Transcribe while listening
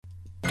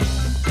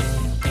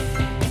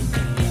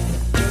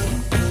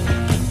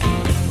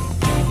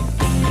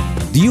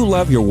Do you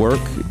love your work?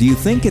 Do you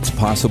think it's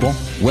possible?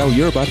 Well,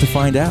 you're about to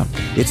find out.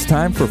 It's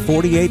time for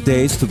 48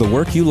 Days to the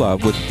Work You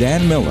Love with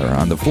Dan Miller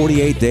on the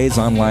 48 Days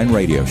Online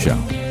Radio Show.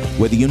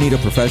 Whether you need a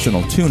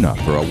professional tune-up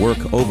or a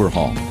work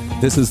overhaul,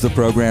 this is the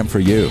program for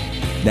you.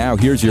 Now,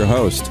 here's your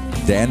host,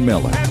 Dan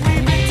Miller.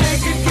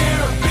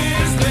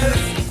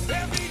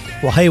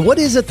 Well, hey, what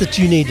is it that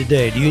you need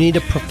today? Do you need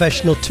a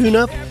professional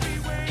tune-up?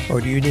 Or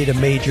do you need a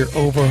major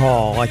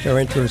overhaul, like our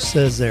intro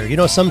says there? You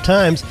know,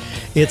 sometimes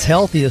it's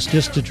healthiest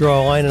just to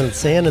draw a line in the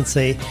sand and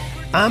say,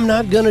 I'm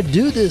not going to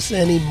do this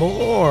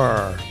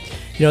anymore.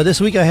 You know, this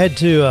week I had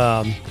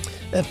to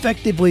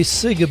effectively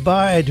say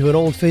goodbye to an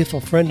old faithful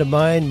friend of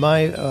mine,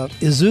 my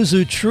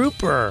Isuzu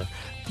Trooper.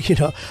 You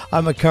know,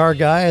 I'm a car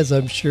guy, as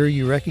I'm sure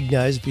you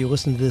recognize if you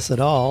listen to this at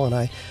all, and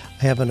I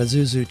have an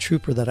Isuzu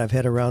Trooper that I've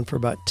had around for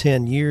about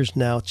 10 years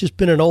now. It's just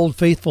been an old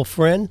faithful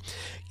friend.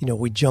 You know,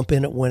 we jump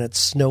in it when it's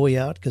snowy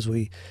out because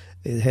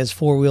it has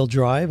four-wheel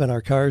drive and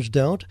our cars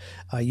don't.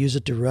 I use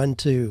it to run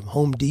to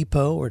Home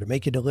Depot or to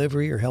make a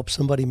delivery or help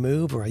somebody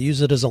move, or I use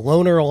it as a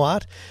loaner a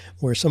lot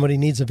where somebody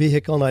needs a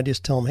vehicle and I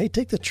just tell them, hey,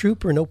 take the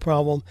Trooper, no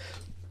problem.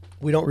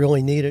 We don't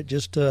really need it.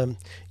 Just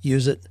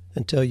use it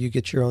until you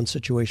get your own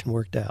situation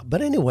worked out.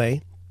 But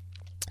anyway,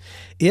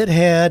 it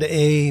had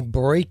a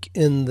break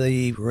in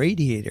the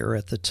radiator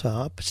at the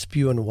top,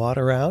 spewing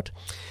water out.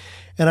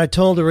 And I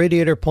told the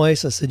radiator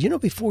place, I said, you know,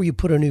 before you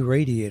put a new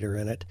radiator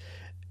in it,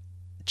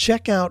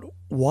 check out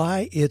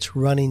why it's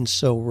running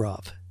so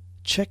rough.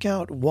 Check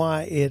out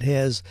why it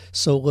has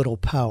so little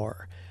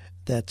power.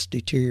 That's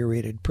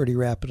deteriorated pretty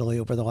rapidly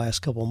over the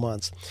last couple of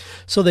months.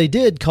 So they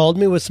called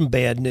me with some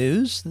bad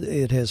news.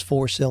 It has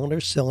 4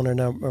 cylinders. Cylinder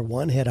number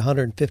 1 had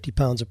 150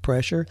 pounds of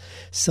pressure.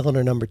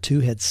 Cylinder number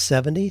 2 had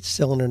 70.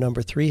 Cylinder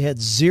number 3 had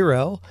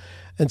 0.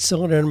 And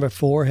cylinder number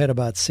 4 had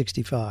about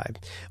 65.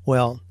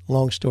 Well,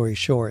 long story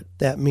short,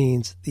 that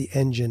means the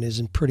engine is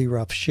in pretty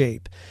rough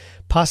shape.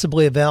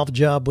 Possibly a valve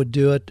job would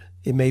do it.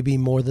 It may be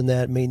more than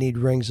that. It may need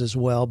rings as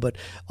well. But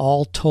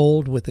all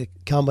told, with the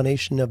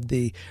combination of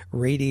the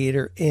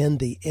radiator and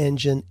the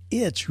engine,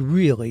 it's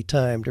really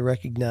time to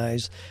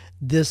recognize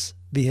this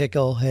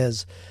vehicle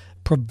has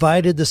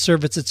provided the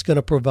service it's going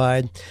to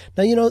provide.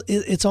 Now, you know,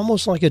 it's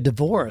almost like a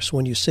divorce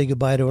when you say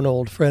goodbye to an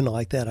old friend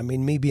like that. I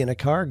mean, me being a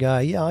car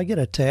guy, yeah, I get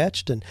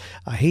attached, and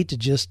I hate to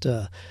just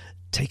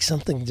take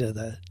something to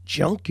the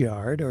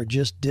junkyard or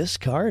just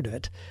discard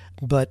it.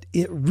 But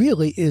it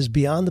really is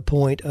beyond the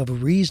point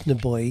of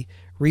reasonably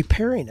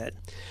repairing it.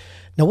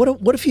 Now,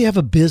 what if you have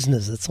a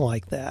business that's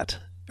like that?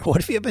 What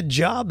if you have a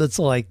job that's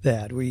like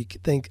that, where you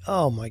think,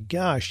 oh my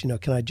gosh, you know,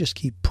 can I just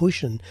keep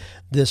pushing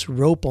this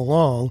rope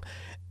along?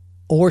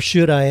 Or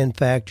should I, in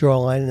fact, draw a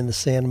line in the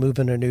sand and move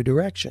in a new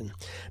direction?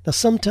 Now,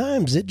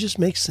 sometimes it just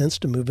makes sense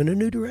to move in a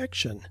new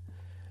direction.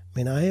 I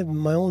mean, I have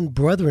my own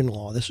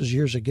brother-in-law. This was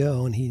years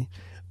ago, and he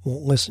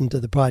won't listen to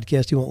the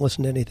podcast. He won't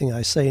listen to anything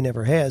I say,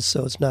 never has,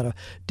 so it's not a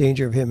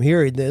danger of him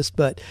hearing this.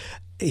 But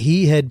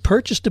he had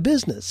purchased a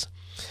business.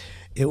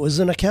 It was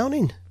an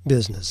accounting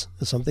business,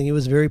 something he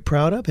was very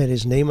proud of, had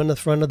his name on the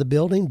front of the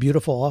building,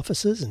 beautiful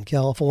offices in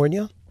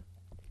California.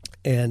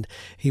 And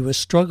he was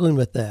struggling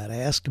with that.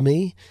 Asked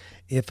me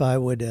if I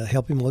would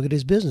help him look at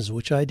his business,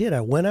 which I did.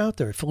 I went out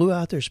there, flew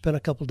out there, spent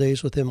a couple of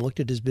days with him, looked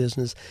at his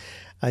business.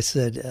 I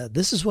said,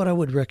 this is what I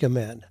would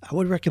recommend. I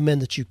would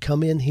recommend that you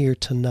come in here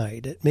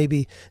tonight at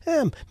maybe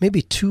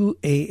 2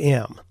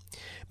 a.m.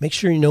 Make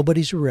sure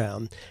nobody's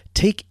around.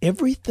 Take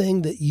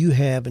everything that you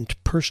have in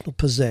personal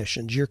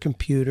possessions, your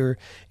computer,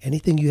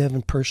 anything you have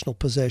in personal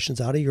possessions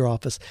out of your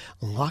office,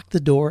 lock the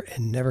door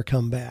and never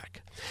come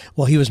back.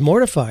 Well, he was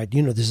mortified.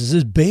 You know, this is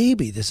his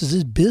baby. This is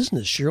his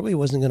business. Surely he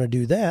wasn't going to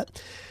do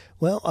that.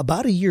 Well,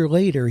 about a year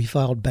later, he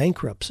filed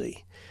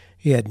bankruptcy.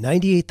 He had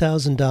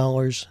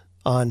 $98,000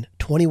 on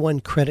 21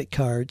 credit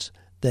cards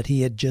that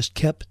he had just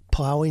kept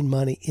plowing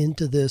money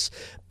into this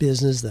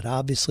business that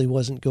obviously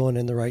wasn't going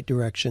in the right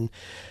direction.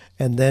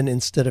 And then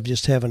instead of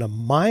just having a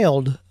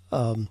mild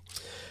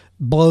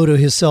blow to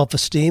his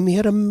self-esteem, he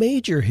had a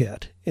major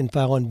hit in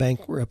filing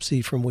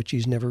bankruptcy from which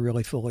he's never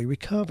really fully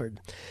recovered.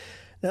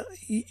 Now,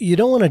 you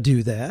don't want to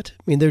do that.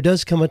 I mean, there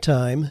does come a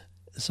time,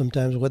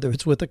 sometimes whether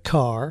it's with a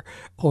car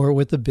or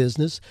with a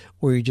business,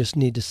 where you just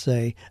need to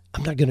say,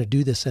 I'm not going to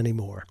do this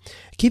anymore.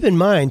 Keep in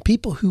mind,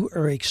 people who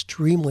are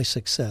extremely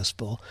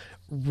successful,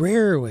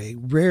 rarely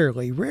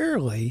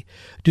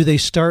do they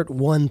start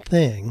one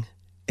thing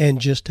and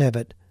just have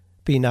it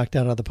be knocked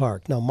out of the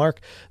park. Now,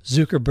 Mark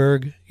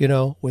Zuckerberg, you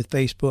know, with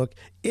Facebook,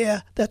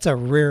 yeah, that's a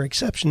rare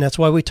exception. That's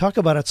why we talk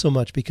about it so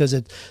much, because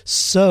it's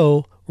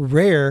so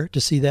rare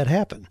to see that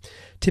happen.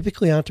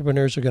 Typically,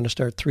 entrepreneurs are going to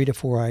start 3 to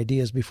 4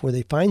 ideas before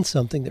they find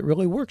something that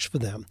really works for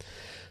them.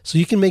 So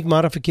you can make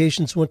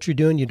modifications what you're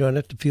doing. You don't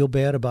have to feel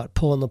bad about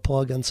pulling the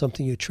plug on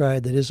something you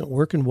tried that isn't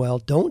working well.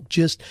 Don't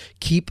just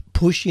keep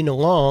pushing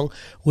along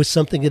with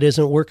something that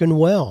isn't working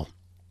well.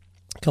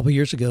 A couple of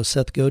years ago,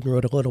 Seth Godin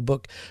wrote a little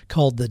book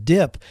called The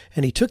Dip,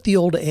 and he took the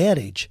old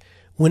adage,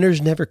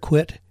 winners never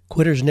quit,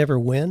 quitters never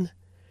win,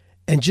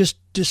 and just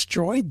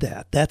destroyed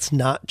that. That's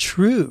not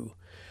true.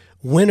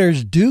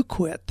 Winners do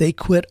quit. They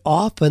quit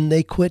often.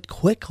 They quit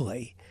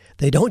quickly.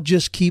 They don't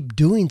just keep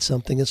doing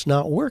something that's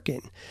not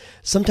working.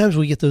 Sometimes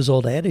we get those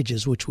old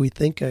adages, which we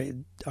think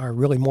are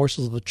really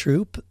morsels of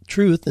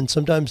truth, and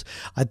sometimes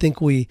I think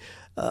we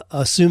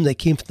assume they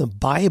came from the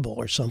Bible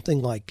or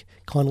something, like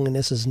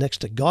cleanliness is next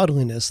to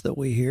godliness that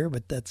we hear,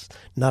 but that's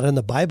not in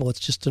the Bible. It's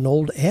just an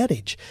old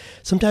adage.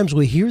 Sometimes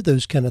we hear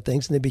those kind of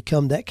things and they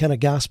become that kind of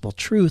gospel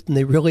truth, and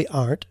they really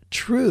aren't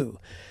true.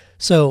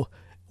 So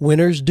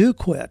winners do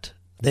quit.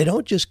 They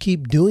don't just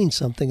keep doing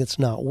something that's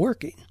not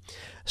working.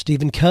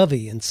 Stephen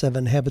Covey in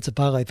 7 Habits of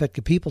Highly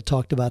Effective People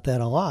talked about that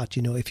a lot.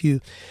 You know, if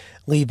you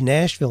leave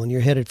Nashville and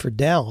you're headed for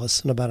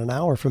Dallas, and about an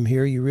hour from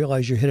here you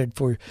realize you're headed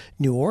for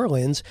New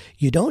Orleans,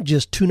 you don't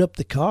just tune up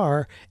the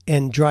car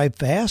and drive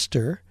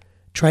faster,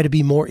 try to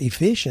be more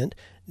efficient.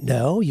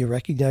 No, you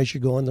recognize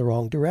you're going the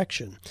wrong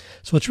direction.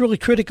 So it's really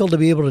critical to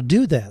be able to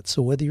do that.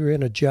 So whether you're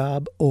in a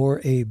job or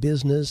a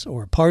business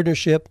or a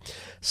partnership,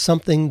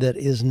 something that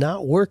is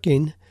not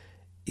working,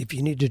 if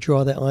you need to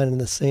draw that line in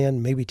the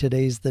sand, maybe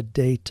today's the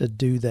day to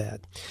do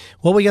that.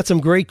 Well, we got some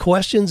great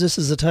questions. This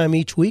is the time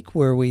each week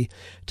where we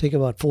take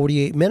about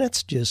 48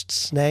 minutes, just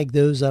snag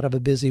those out of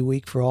a busy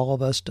week for all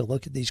of us to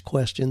look at these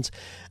questions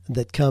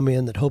that come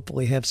in that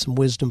hopefully have some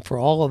wisdom for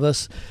all of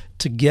us.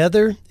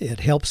 Together, it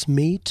helps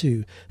me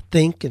to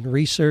think and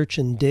research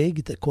and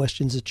dig. The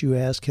questions that you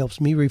ask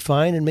helps me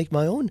refine and make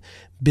my own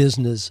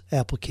business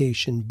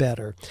application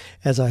better,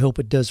 as I hope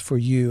it does for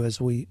you as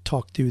we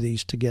talk through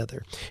these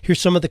together. Here's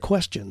some of the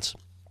questions.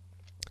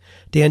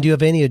 Dan, do you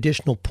have any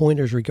additional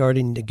pointers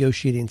regarding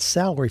negotiating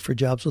salary for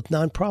jobs with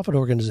nonprofit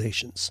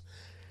organizations?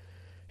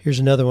 Here's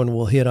another one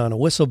we'll hit on. A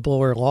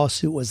whistleblower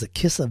lawsuit was the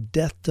kiss of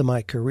death to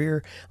my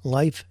career,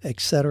 life,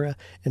 etc.,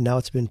 and now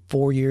it's been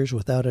 4 years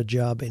without a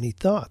job. Any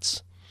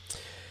thoughts?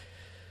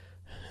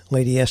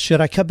 Lady asks,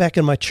 should I cut back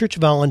on my church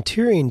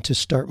volunteering to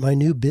start my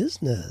new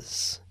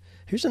business?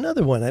 Here's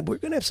another one. We're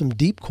going to have some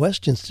deep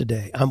questions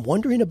today. I'm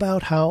wondering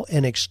about how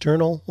an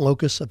external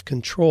locus of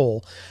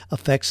control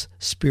affects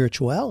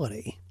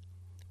spirituality.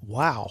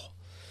 Wow.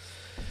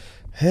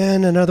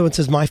 And another one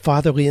says, my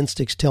fatherly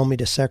instincts tell me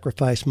to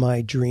sacrifice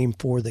my dream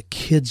for the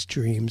kids'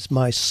 dreams.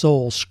 My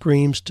soul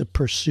screams to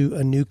pursue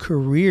a new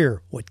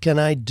career. What can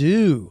I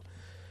do?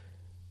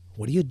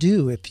 What do you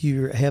do if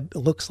it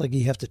looks like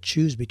you have to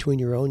choose between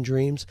your own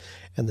dreams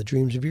and the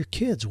dreams of your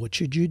kids? What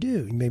should you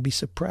do? You may be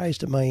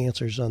surprised at my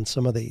answers on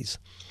some of these.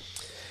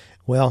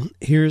 Well,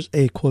 here's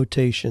a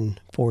quotation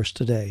for us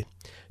today.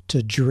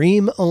 To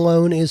dream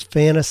alone is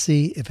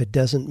fantasy if it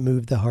doesn't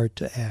move the heart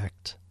to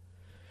act.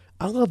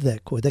 I love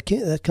that quote.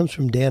 That comes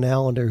from Dan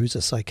Allender, who's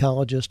a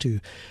psychologist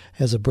who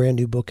has a brand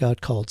new book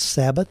out called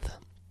Sabbath.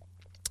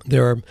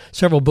 There are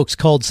several books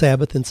called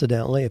Sabbath,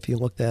 incidentally. If you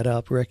look that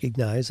up,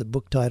 recognize that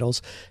book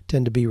titles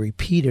tend to be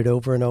repeated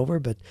over and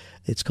over, but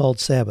it's called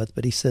Sabbath.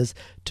 But he says,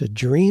 to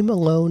dream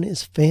alone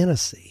is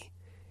fantasy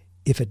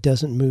if it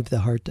doesn't move the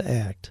heart to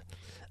act.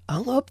 I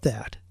love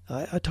that.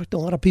 I talk to a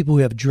lot of people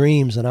who have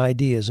dreams and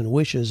ideas and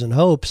wishes and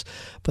hopes,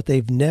 but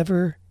they've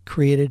never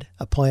created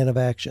a plan of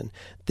action.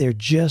 They're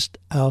just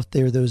out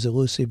there, those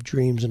elusive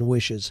dreams and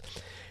wishes.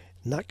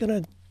 Not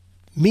going to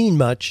mean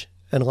much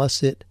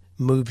unless it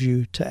moves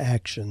you to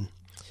action.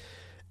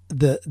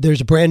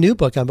 There's a brand new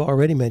book. I've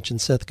already mentioned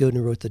Seth Godin,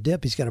 who wrote The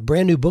Dip. He's got a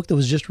brand new book that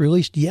was just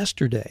released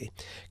yesterday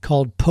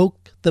called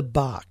Poke the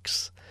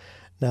Box.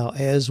 Now,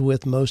 as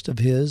with most of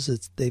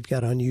his, they've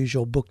got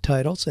unusual book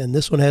titles, and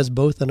this one has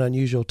both an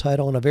unusual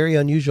title and a very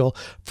unusual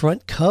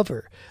front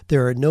cover.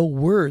 There are no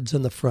words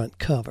on the front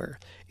cover.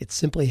 It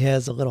simply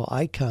has a little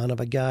icon of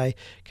a guy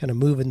kind of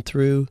moving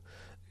through,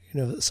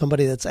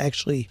 somebody that's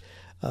actually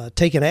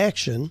taking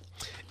action,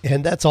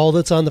 and that's all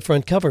that's on the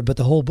front cover. But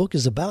the whole book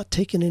is about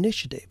taking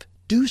initiative.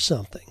 Do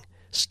something.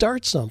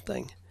 Start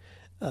something.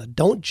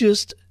 Don't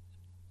just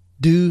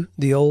do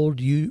the old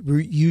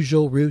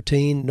usual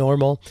routine,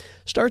 normal.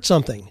 Start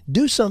something.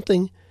 Do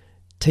something.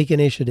 Take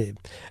initiative.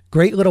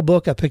 Great little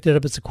book. I picked it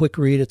up. It's a quick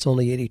read. It's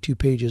only 82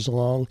 pages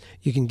long.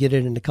 You can get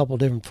it in a couple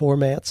different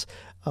formats.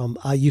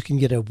 You can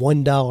get a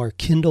 $1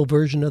 Kindle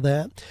version of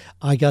that.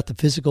 I got the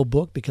physical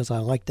book because I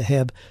like to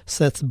have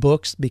Seth's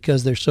books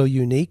because they're so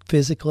unique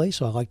physically.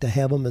 So I like to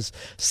have them as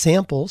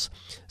samples.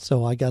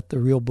 So I got the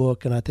real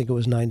book, and I think it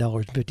was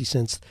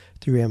 $9.50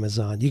 through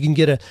Amazon. You can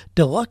get a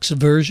deluxe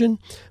version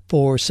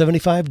for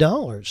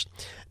 $75.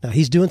 Now,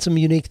 he's doing some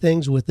unique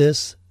things with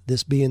this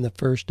being the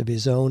first of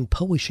his own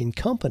publishing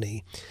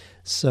company.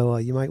 So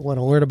you might want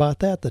to learn about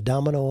that. The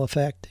domino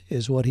effect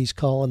is what he's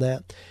calling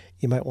that.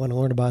 You might want to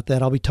learn about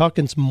that. I'll be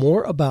talking some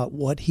more about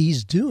what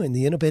he's doing,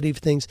 the innovative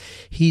things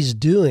he's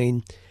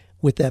doing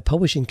with that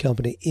publishing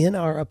company in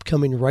our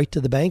upcoming Right to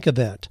the Bank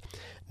event.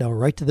 Now,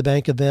 Right to the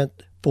Bank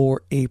event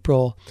for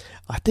April,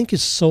 I think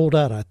is sold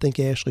out. I think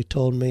Ashley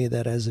told me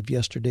that as of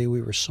yesterday,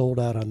 we were sold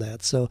out on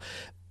that. So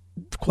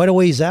quite a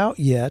ways out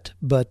yet,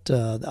 but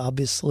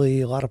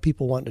obviously a lot of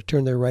people want to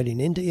turn their writing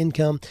into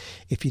income.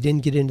 If you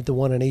didn't get into the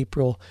one in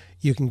April,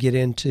 you can get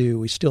into,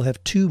 we still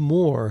have 2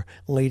 more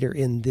later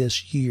in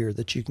this year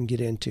that you can get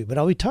into. But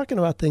I'll be talking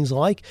about things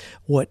like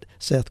what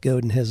Seth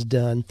Godin has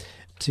done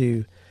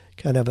to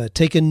kind of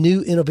take a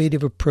new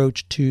innovative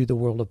approach to the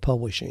world of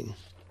publishing.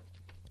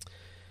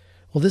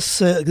 Well,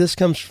 this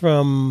comes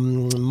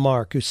from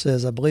Mark, who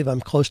says, I believe I'm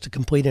close to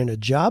completing a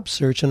job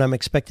search and I'm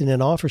expecting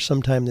an offer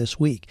sometime this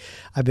week.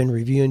 I've been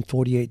reviewing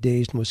 48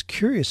 Days and was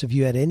curious if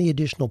you had any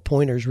additional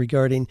pointers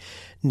regarding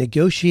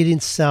negotiating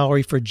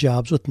salary for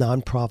jobs with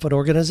nonprofit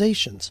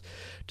organizations.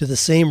 Do the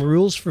same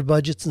rules for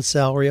budgets and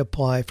salary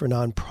apply for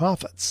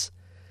nonprofits?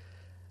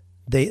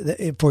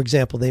 For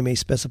example, they may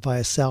specify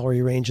a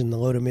salary range in the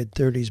low to mid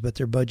 30s, but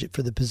their budget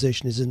for the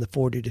position is in the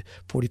 $40,000 to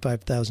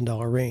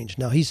 $45,000 range.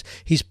 Now he's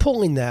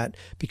pulling that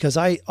because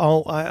I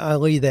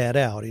lay that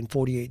out in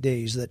 48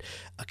 Days that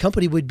a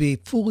company would be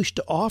foolish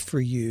to offer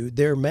you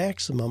their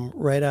maximum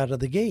right out of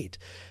the gate.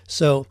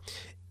 So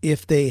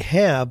if they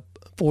have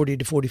 $40,000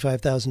 to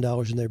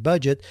 $45,000 in their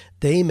budget,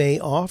 they may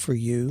offer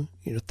you,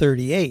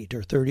 38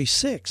 or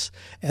 36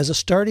 as a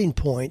starting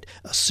point,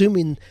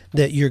 assuming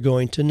that you're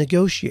going to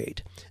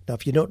negotiate. Now,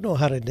 if you don't know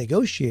how to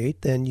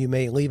negotiate, then you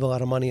may leave a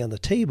lot of money on the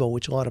table,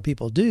 which a lot of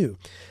people do.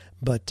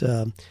 But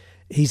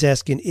he's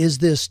asking, is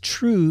this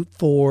true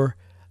for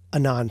a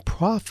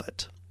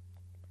nonprofit?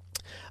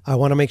 I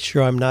want to make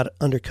sure I'm not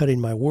undercutting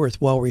my worth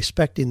while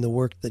respecting the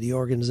work that the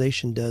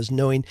organization does,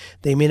 knowing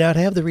they may not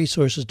have the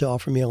resources to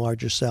offer me a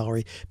larger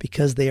salary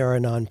because they are a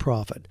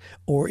nonprofit.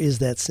 Or is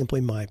that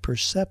simply my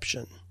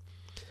perception?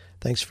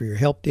 Thanks for your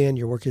help, Dan.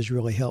 Your work has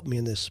really helped me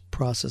in this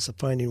process of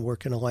finding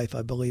work in a life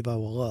I believe I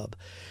will love.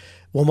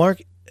 Well,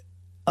 Mark,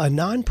 a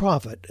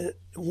nonprofit,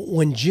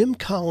 when Jim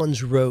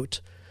Collins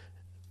wrote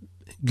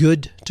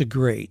Good to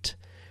Great,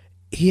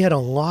 he had a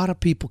lot of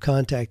people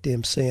contact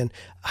him saying,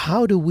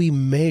 how do we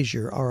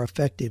measure our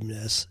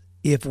effectiveness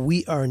if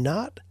we are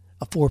not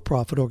a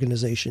for-profit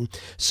organization,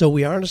 so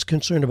we aren't as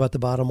concerned about the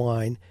bottom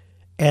line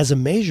as a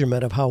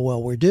measurement of how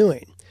well we're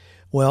doing?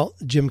 Well,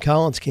 Jim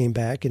Collins came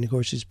back, and of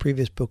course his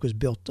previous book was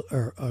Built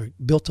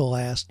to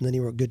Last, and then he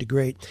wrote Good to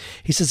Great.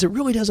 He says it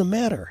really doesn't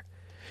matter.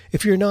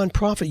 If you're a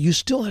nonprofit, you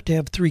still have to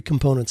have three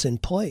components in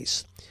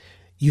place.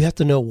 You have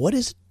to know what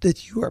is it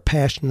that you are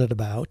passionate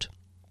about.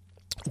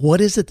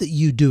 What is it that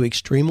you do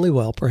extremely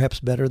well,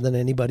 perhaps better than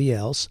anybody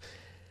else?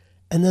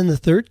 And then the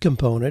third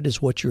component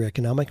is what's your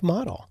economic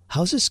model?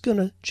 How's this going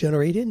to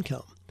generate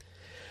income?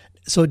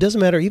 So it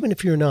doesn't matter even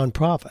if you're a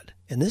nonprofit.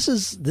 And this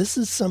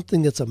is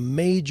something that's a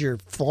major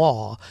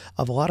flaw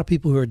of a lot of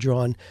people who are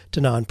drawn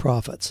to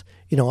nonprofits.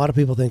 A lot of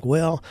people think,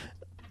 well,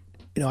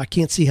 I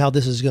can't see how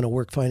this is going to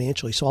work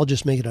financially, so I'll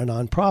just make it a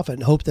nonprofit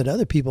and hope that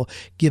other people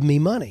give me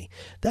money.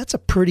 That's a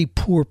pretty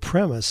poor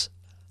premise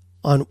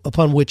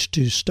upon which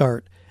to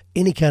start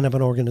any kind of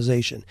an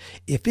organization.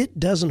 If it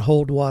doesn't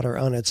hold water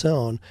on its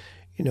own,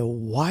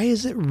 why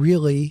is it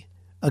really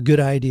a good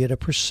idea to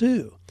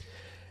pursue?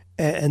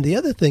 And the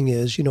other thing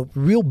is,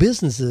 real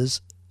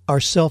businesses are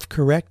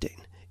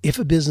self-correcting. If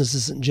a business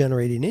isn't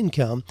generating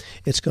income,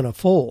 it's going to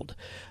fold.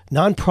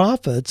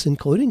 Nonprofits,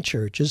 including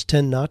churches,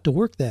 tend not to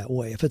work that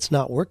way. If it's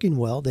not working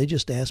well, they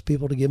just ask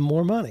people to give them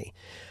more money.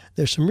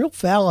 There's some real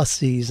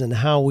fallacies in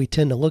how we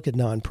tend to look at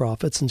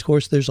nonprofits. And of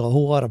course, there's a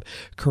whole lot of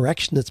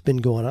correction that's been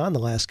going on the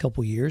last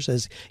couple of years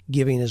as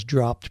giving has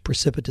dropped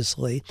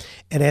precipitously.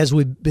 And as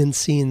we've been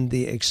seeing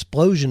the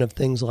explosion of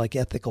things like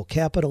ethical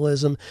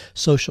capitalism,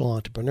 social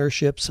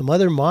entrepreneurship, some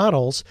other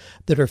models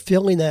that are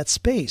filling that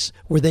space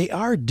where they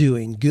are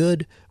doing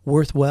good,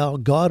 worthwhile,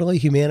 godly,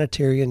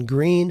 humanitarian,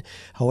 green,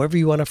 however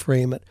you want to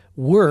frame it,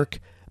 work,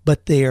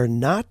 but they are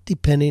not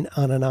depending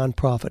on a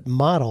nonprofit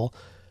model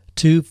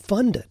to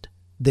fund it.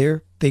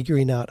 They're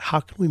figuring out how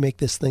can we make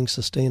this thing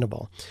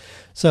sustainable.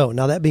 So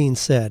now that being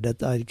said,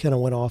 I kind of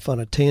went off on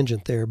a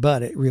tangent there,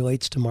 but it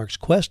relates to Mark's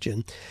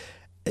question.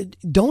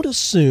 Don't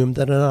assume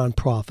that a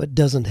nonprofit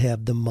doesn't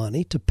have the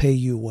money to pay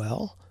you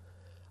well.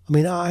 I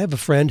mean, I have a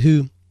friend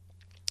who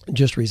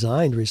just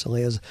resigned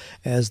recently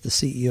as the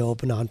CEO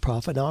of a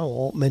nonprofit. Now, I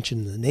won't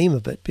mention the name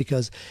of it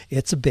because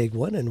it's a big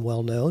one and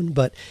well known,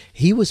 but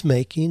he was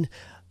making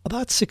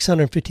about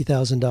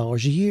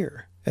 $650,000 a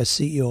year as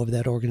CEO of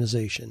that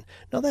organization.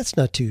 Now, that's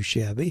not too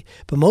shabby,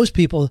 but most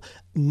people,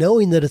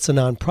 knowing that it's a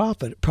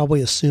nonprofit,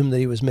 probably assume that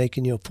he was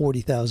making,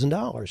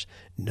 $40,000.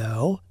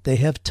 No, they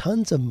have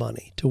tons of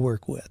money to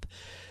work with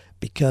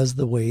because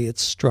the way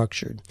it's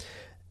structured.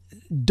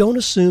 Don't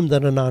assume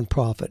that a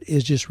nonprofit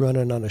is just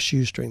running on a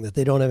shoestring, that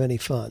they don't have any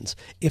funds.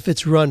 If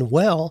it's run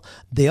well,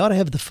 they ought to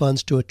have the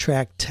funds to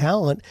attract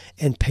talent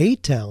and pay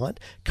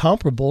talent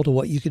comparable to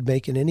what you could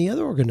make in any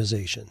other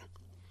organization.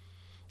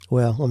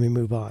 Well, let me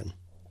move on.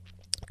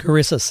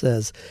 Carissa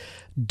says,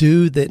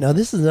 now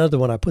this is another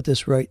one. I put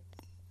this right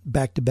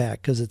back to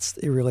back because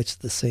it relates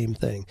to the same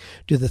thing.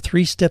 Do the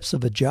 3 steps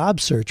of a job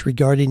search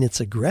regarding its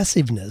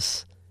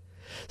aggressiveness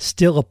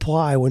still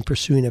apply when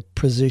pursuing a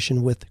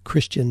position with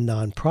Christian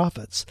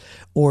nonprofits?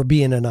 Or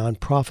being a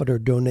nonprofit or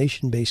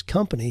donation-based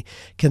company,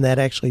 can that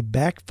actually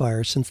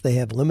backfire since they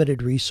have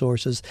limited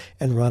resources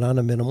and run on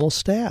a minimal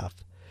staff?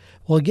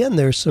 Well, again,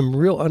 there's some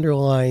real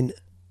underlying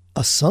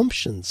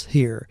assumptions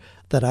here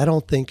that I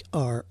don't think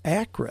are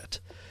accurate.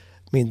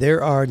 I mean,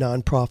 there are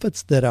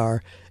nonprofits that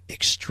are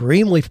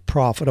extremely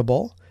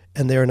profitable,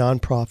 and there are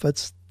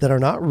nonprofits that are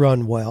not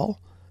run well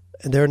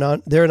there are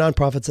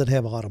nonprofits that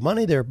have a lot of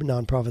money. There are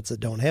nonprofits that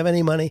don't have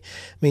any money.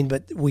 I mean,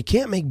 but we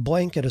can't make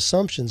blanket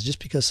assumptions just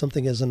because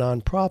something is a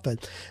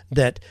nonprofit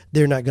that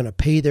they're not going to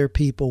pay their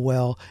people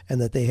well and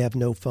that they have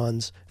no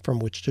funds from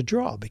which to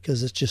draw,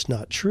 because it's just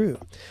not true.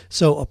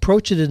 So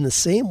approach it in the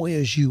same way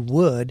as you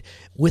would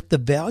with the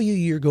value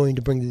you're going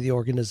to bring to the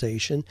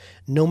organization,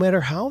 no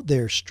matter how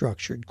they're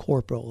structured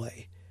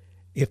corporately.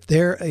 If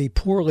they're a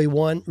poorly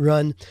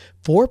run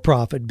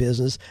for-profit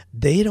business,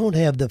 they don't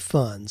have the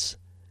funds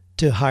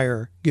to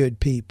hire good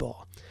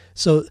people.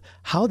 So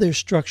how they're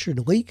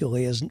structured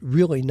legally is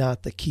really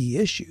not the key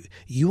issue.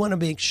 You want to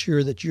make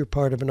sure that you're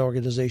part of an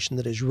organization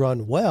that is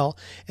run well,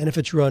 and if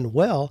it's run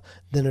well,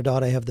 then it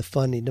ought to have the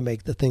funding to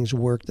make the things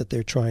work that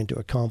they're trying to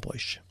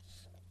accomplish.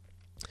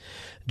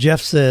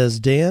 Jeff says,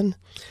 Dan,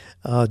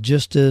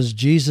 just as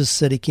Jesus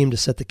said he came to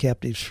set the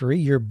captives free,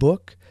 your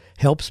book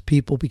helps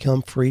people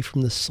become free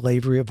from the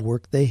slavery of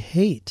work they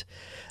hate.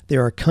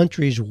 There are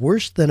countries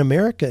worse than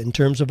America in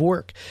terms of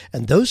work,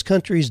 and those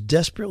countries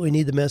desperately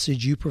need the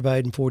message you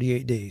provide in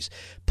 48 days.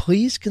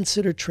 Please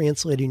consider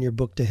translating your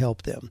book to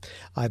help them.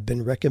 I've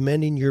been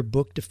recommending your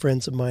book to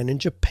friends of mine in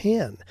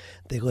Japan.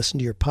 They listen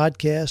to your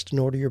podcast and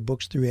order your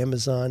books through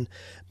Amazon,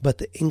 but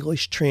the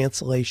English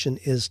translation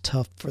is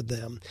tough for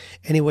them.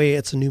 Anyway,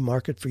 it's a new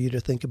market for you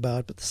to think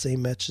about, but the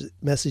same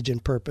message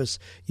and purpose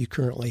you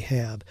currently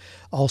have.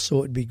 Also,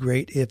 it would be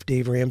great if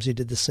Dave Ramsey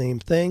did the same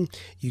thing.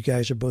 You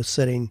guys are both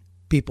setting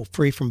people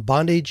free from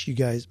bondage. You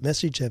guys'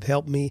 message have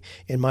helped me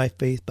in my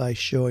faith by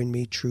showing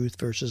me truth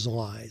versus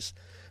lies.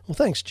 Well,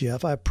 thanks,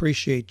 Jeff. I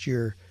appreciate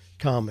your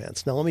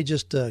comments. Now, let me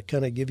just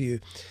kind of give you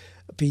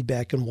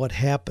feedback on what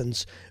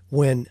happens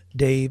when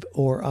Dave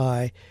or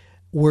I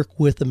work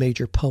with a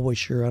major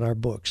publisher on our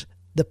books.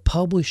 The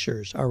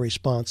publishers are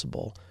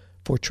responsible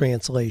for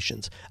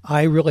translations.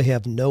 I really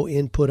have no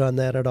input on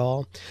that at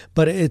all.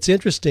 But it's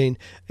interesting.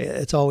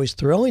 It's always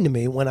thrilling to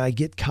me when I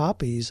get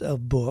copies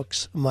of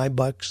books, my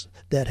books,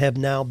 that have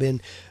now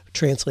been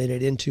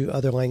translated into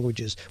other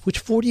languages, which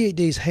 48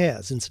 Days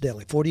has,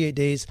 incidentally. 48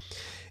 Days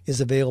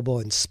is available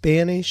in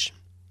Spanish,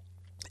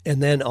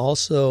 and then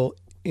also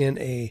in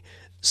a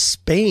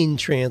Spain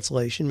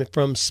translation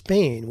from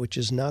Spain, which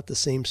is not the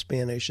same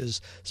Spanish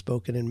as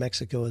spoken in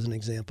Mexico, as an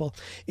example.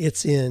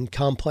 It's in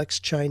complex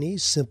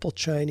Chinese, simple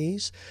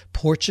Chinese,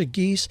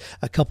 Portuguese.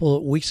 A couple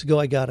of weeks ago,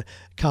 I got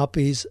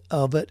copies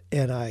of it,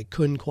 and I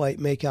couldn't quite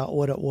make out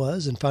what it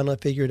was, and finally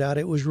figured out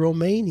it was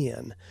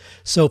Romanian.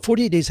 So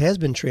 48 Days has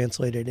been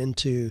translated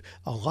into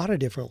a lot of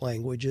different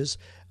languages,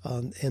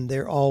 and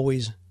they're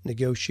always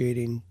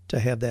negotiating to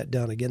have that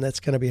done. Again, that's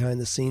kind of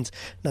behind the scenes,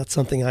 not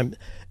something I'm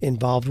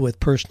involved with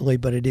personally,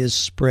 but it is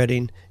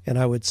spreading, and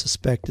I would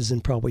suspect is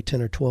in probably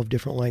 10 or 12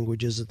 different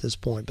languages at this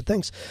point. But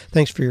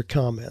thanks for your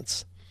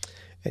comments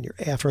and your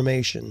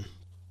affirmation.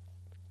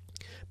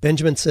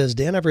 Benjamin says,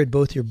 Dan, I've read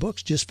both your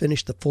books, just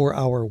finished the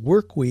 4-Hour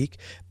Work Week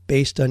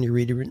based on your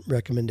reader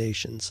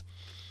recommendations.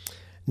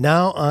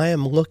 Now I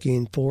am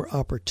looking for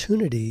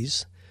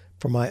opportunities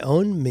for my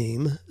own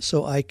meme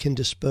so I can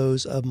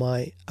dispose of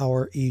my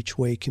hour each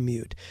way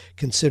commute.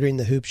 Considering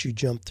the hoops you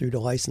jumped through to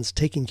license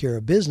Taking Care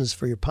of Business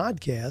for your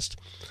podcast,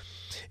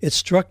 it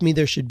struck me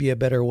there should be a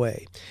better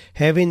way.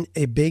 Having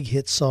a big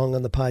hit song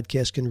on the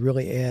podcast can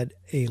really add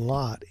a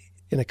lot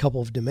in a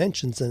couple of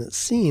dimensions, and it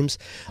seems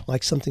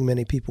like something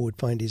many people would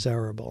find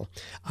desirable.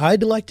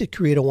 I'd like to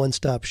create a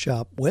one-stop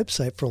shop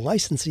website for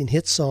licensing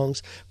hit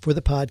songs for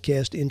the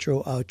podcast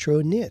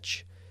intro-outro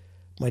niche.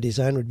 My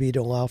design would be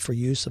to allow for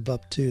use of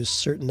up to a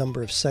certain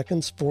number of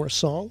seconds for a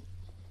song,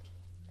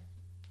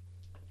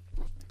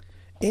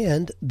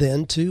 and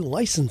then to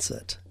license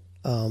it.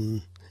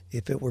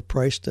 If it were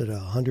priced at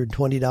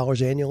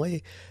 $120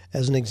 annually,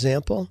 as an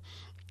example,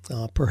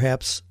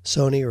 perhaps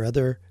Sony or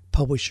other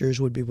publishers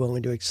would be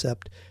willing to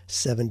accept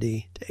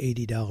 $70 to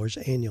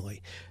 $80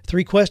 annually.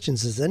 3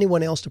 questions. Has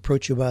anyone else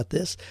approached you about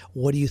this?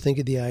 What do you think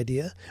of the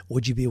idea?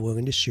 Would you be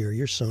willing to share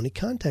your Sony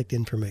contact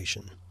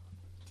information?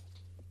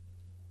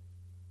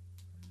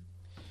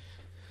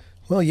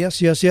 Well, yes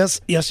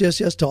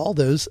to all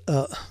those.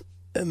 A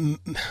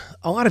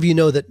lot of you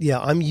know that,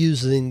 I'm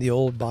using the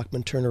old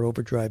Bachman Turner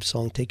Overdrive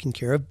song, Taking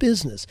Care of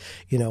Business.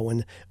 You know,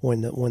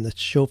 when the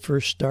show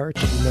first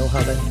starts, you know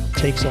how that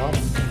takes off.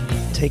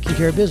 Taking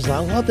Care of Business. I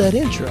love that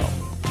intro.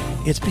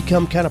 It's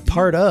become kind of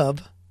part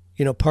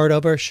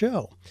of our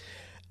show.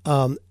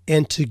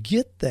 And to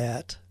get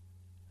that,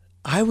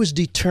 I was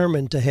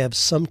determined to have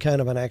some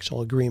kind of an actual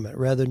agreement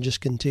rather than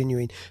just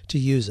continuing to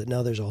use it.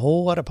 Now, there's a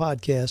whole lot of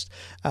podcasts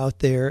out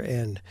there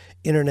and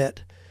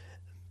internet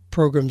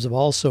programs of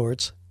all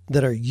sorts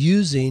that are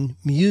using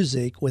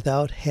music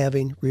without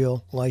having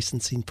real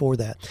licensing for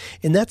that.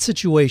 In that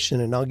situation,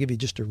 and I'll give you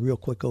just a real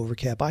quick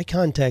overcap, I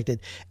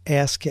contacted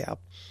ASCAP,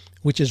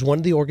 which is one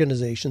of the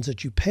organizations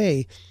that you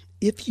pay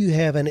if you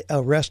have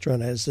a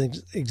restaurant, as an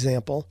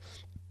example.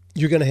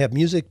 You're going to have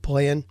music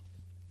playing.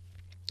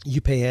 You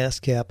pay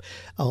ASCAP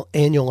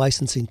annual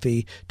licensing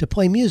fee to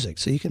play music.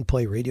 So you can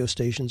play radio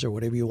stations or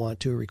whatever you want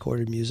to,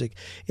 recorded music.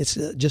 It's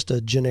just a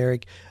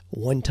generic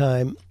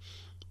one-time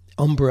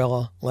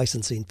umbrella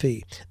licensing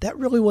fee. That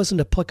really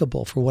wasn't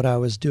applicable for what I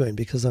was doing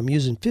because I'm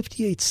using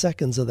 58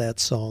 seconds of that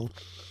song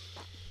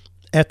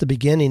at the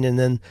beginning and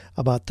then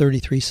about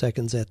 33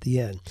 seconds at the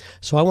end.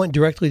 So I went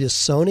directly to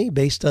Sony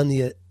based on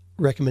the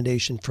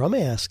recommendation from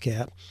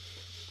ASCAP,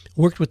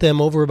 worked with them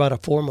over about a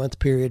 4-month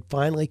period,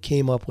 finally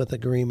came up with an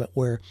agreement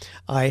where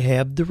I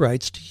have the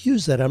rights to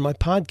use that on my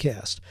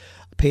podcast.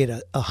 I paid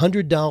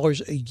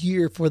 $100 a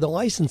year for the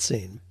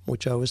licensing,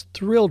 which I was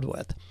thrilled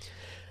with.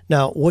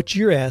 Now, what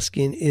you're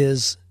asking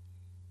is,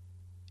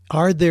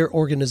 are there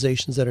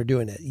organizations that are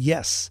doing it?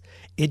 Yes.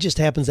 It just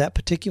happens that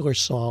particular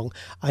song,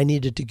 I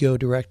needed to go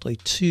directly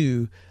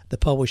to the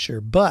publisher.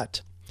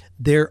 But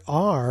there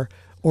are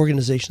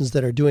organizations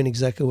that are doing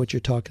exactly what you're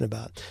talking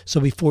about. So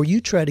before you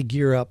try to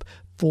gear up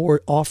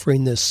for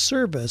offering this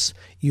service,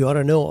 you ought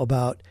to know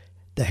about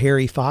the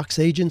Harry Fox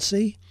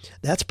Agency.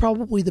 That's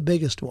probably the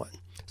biggest one.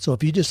 So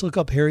if you just look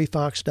up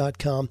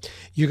harryfox.com,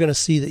 you're going to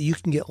see that you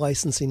can get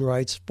licensing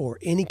rights for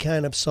any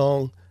kind of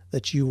song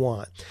that you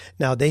want.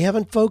 Now, they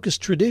haven't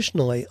focused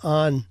traditionally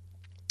on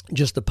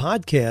just the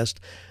podcast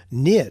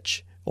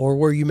niche, or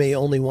where you may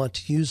only want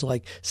to use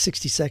like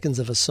 60 seconds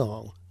of a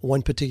song,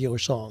 one particular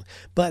song.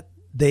 But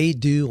they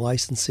do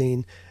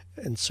licensing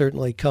and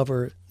certainly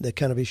cover the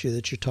kind of issue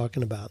that you're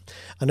talking about.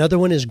 Another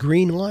one is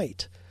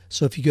Greenlight.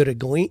 So if you go to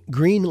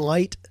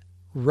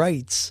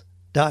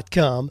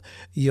greenlightrights.com,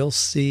 you'll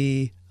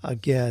see,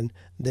 again,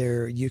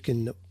 there you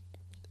can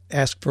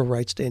ask for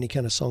rights to any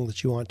kind of song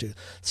that you want to.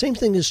 Same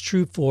thing is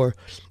true for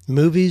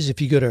movies. If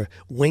you go to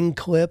Wing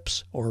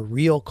Clips or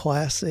Real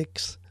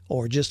Classics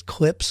or just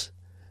clips.ws,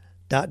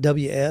 I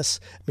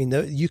mean,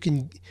 you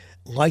can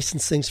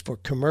license things for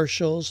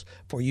commercials,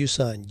 for use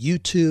on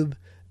YouTube,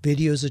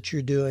 videos that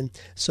you're doing.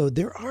 So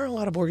there are a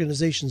lot of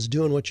organizations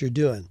doing what you're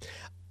doing.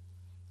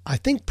 I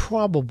think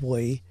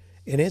probably,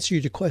 in answer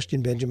to your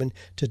question, Benjamin,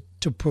 to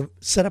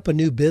set up a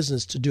new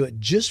business to do it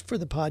just for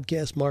the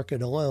podcast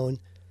market alone,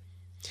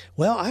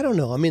 well, I don't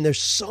know. I mean,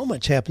 there's so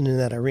much happening in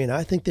that arena.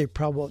 I think they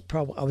probably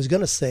I was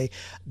going to say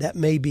that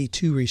may be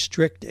too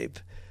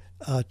restrictive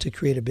to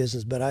create a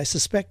business, but I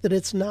suspect that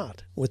it's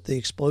not. With the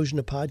explosion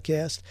of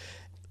podcasts,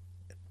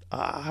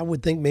 I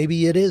would think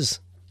maybe it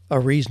is a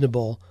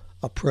reasonable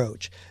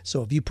approach.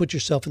 So if you put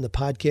yourself in the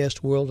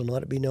podcast world and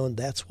let it be known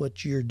that's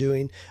what you're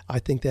doing, I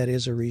think that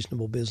is a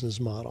reasonable business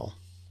model.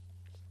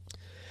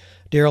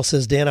 Daryl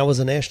says, Dan, I was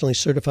a nationally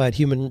certified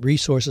human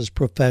resources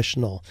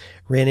professional.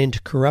 Ran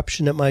into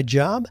corruption at my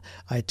job.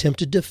 I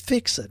attempted to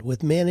fix it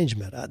with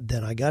management.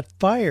 Then I got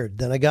fired.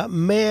 Then I got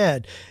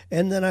mad.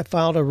 And then I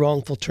filed a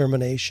wrongful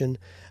termination,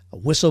 a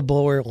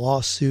whistleblower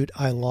lawsuit.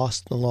 I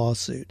lost the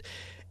lawsuit.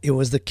 It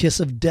was the kiss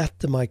of death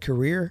to my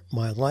career,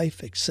 my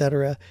life,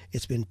 etc.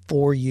 It's been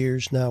 4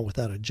 years now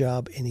without a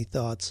job. Any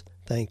thoughts?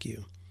 Thank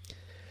you.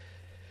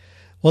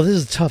 Well, this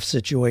is a tough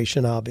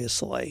situation,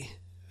 obviously.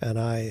 And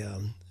I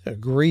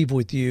agree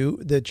with you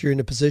that you're in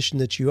a position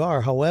that you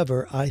are.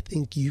 However, I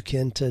think you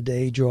can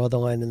today draw the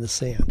line in the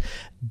sand.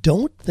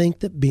 Don't think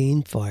that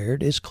being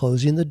fired is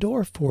closing the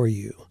door for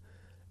you.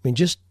 I mean,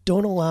 just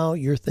don't allow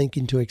your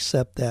thinking to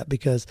accept that,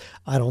 because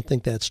I don't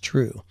think that's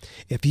true.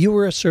 If you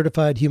were a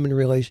certified human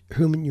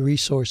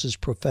resources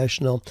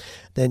professional,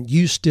 then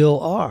you still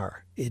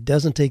are. It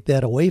doesn't take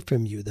that away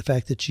from you. The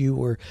fact that you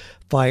were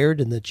fired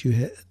and that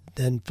you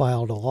then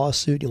filed a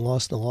lawsuit, you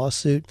lost the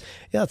lawsuit.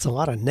 Yeah, it's a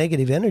lot of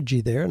negative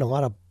energy there and a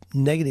lot of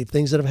negative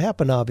things that have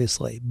happened,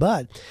 obviously.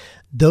 But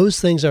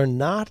those things are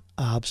not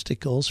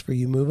obstacles for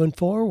you moving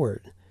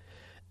forward.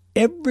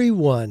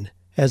 Everyone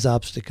has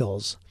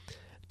obstacles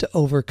to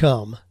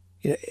overcome.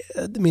 I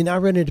mean, I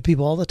run into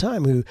people all the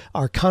time who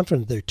are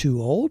confident they're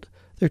too old,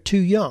 they're too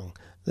young,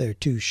 they're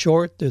too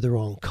short, they're the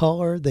wrong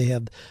color, they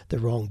have the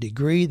wrong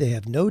degree, they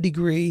have no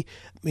degree.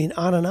 I mean,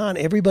 on and on.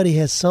 Everybody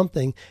has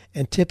something,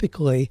 and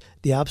typically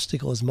the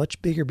obstacle is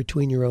much bigger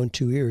between your own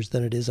two ears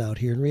than it is out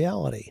here in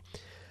reality.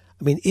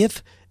 I mean,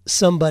 if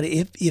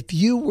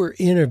you were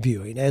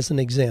interviewing, as an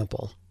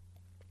example,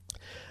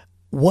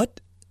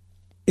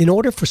 in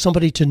order for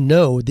somebody to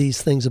know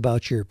these things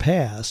about your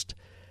past,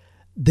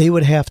 they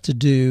would have to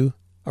do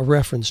a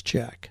reference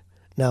check.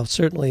 Now,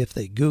 certainly if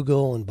they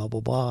Google and blah, blah,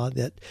 blah,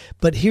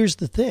 but here's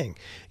the thing.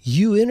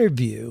 You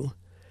interview,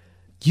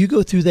 you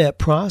go through that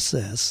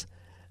process.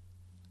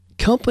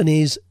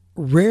 Companies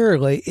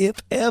rarely,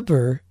 if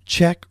ever,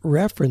 check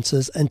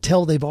references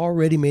until they've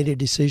already made a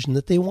decision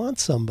that they want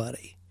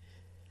somebody.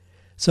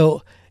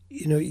 So,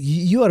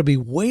 you ought to be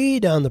way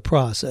down the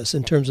process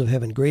in terms of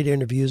having great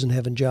interviews and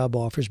having job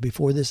offers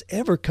before this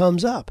ever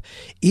comes up.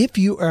 If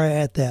you are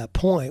at that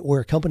point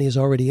where a company has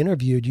already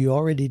interviewed you,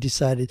 already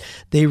decided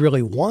they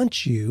really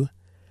want you,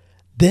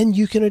 then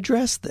you can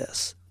address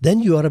this.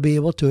 Then you ought to be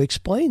able to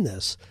explain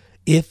this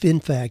if, in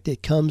fact,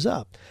 it comes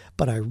up.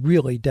 But I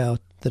really doubt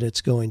that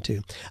it's going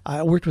to.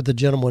 I worked with a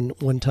gentleman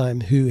one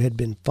time who had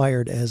been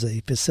fired as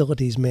a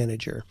facilities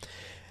manager.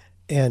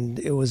 And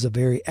it was a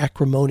very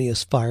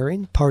acrimonious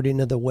firing, parting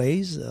of the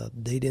ways.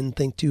 They didn't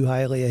think too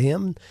highly of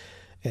him,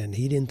 and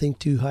he didn't think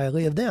too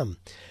highly of them.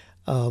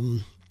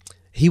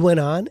 He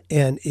went on,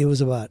 and it was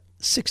about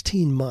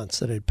 16 months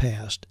that had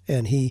passed,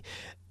 and he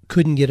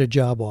couldn't get a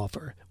job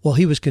offer. Well,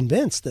 he was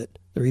convinced that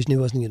the reason he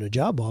wasn't getting a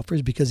job offer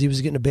is because he was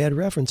getting a bad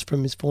reference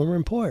from his former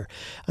employer.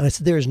 And I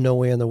said, there is no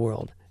way in the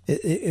world.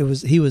 He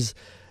was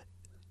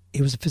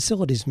a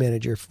facilities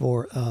manager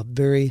for a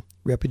very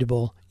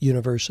reputable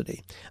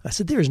university. I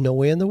said, there is no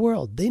way in the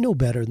world. They know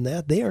better than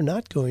that. They are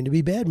not going to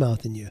be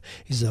bad-mouthing you.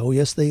 He said, oh,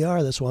 yes, they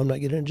are. That's why I'm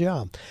not getting a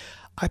job.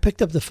 I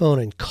picked up the phone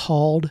and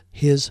called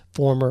his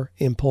former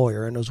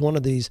employer, and it was one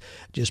of these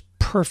just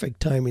perfect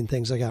timing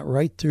things. I got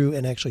right through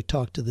and actually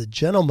talked to the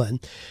gentleman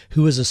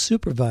who was a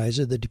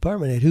supervisor, the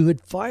department head, who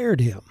had fired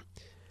him.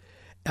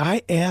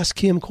 I asked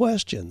him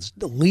questions,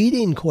 the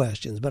leading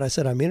questions, but I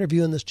said, I'm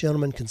interviewing this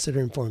gentleman,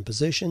 considering for a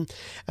position,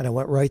 and I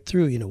went right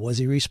through, was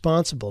he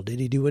responsible? Did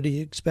he do what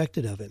he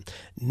expected of him?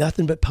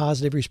 Nothing but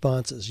positive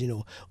responses.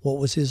 What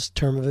was his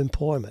term of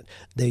employment?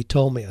 They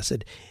told me. I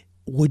said,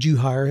 would you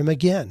hire him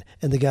again?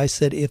 And the guy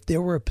said, if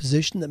there were a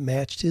position that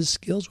matched his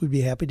skills, we'd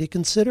be happy to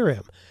consider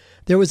him.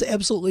 There was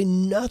absolutely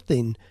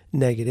nothing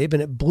negative,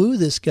 and it blew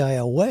this guy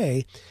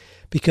away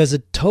because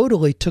it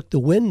totally took the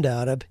wind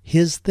out of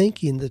his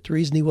thinking that the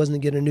reason he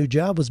wasn't getting a new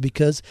job was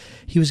because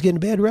he was getting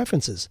bad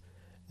references.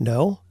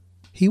 No,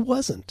 he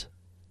wasn't.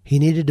 He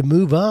needed to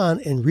move on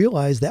and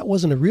realize that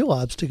wasn't a real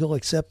obstacle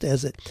except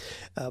as it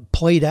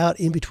played out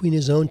in between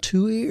his own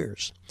two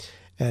ears.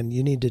 And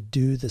you need to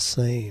do the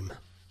same.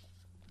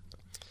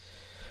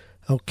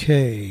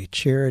 Okay,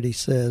 Charity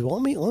says,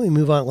 well, let me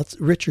move on.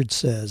 Richard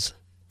says,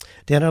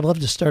 Dan, I'd love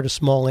to start a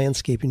small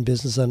landscaping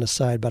business on the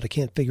side, but I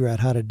can't figure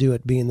out how to do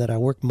it, being that I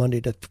work Monday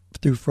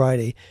through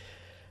Friday,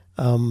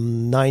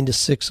 9 to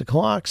 6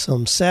 o'clock.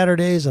 Some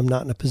Saturdays, I'm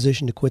not in a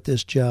position to quit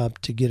this job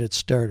to get it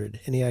started.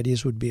 Any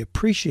ideas would be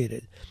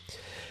appreciated.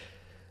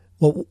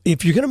 Well,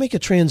 if you're going to make a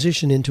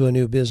transition into a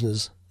new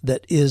business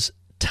that is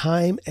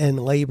time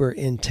and labor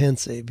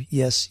intensive,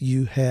 yes,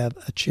 you have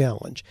a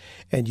challenge.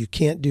 And you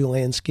can't do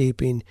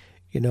landscaping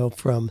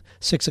from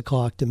 6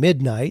 o'clock to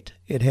midnight.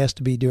 It has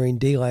to be during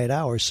daylight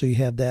hours, so you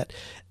have that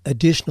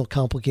additional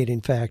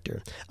complicating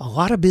factor. A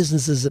lot of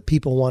businesses that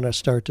people want to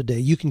start today,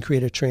 you can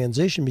create a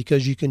transition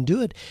because you can do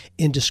it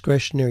in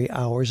discretionary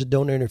hours that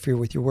don't interfere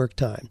with your work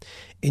time.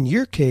 In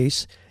your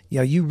case,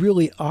 you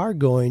really are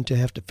going to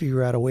have to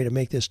figure out a way to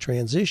make this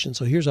transition,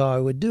 so here's how I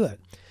would do it.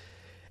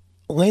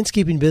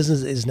 Landscaping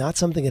business is not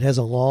something that has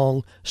a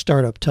long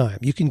startup time.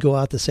 You can go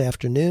out this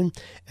afternoon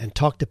and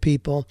talk to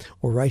people,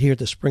 or right here at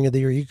the spring of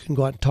the year, you can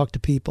go out and talk to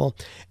people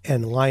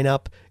and line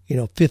up,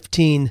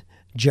 15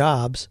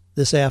 jobs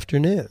this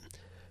afternoon.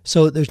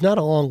 So there's not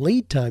a long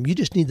lead time. You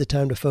just need the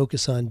time to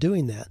focus on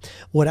doing that.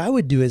 What I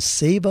would do is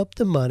save up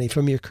the money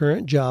from your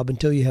current job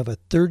until you have a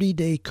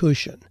 30-day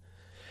cushion.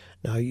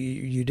 Now,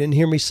 you didn't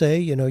hear me say,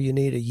 you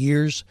need a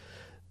year's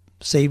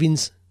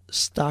savings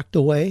stocked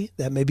away.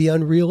 That may be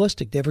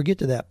unrealistic to ever get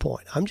to that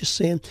point. I'm just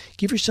saying,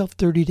 give yourself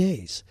 30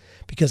 days.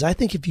 Because I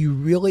think if you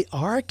really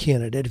are a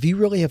candidate, if you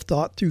really have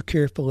thought through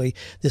carefully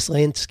this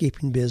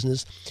landscaping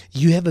business,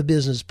 you have a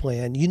business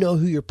plan, you know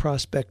who your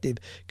prospective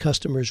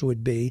customers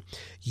would be,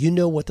 you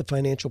know what the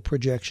financial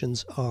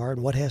projections are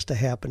and what has to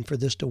happen for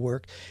this to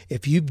work.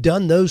 If you've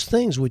done those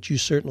things, which you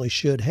certainly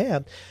should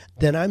have,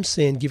 then I'm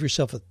saying give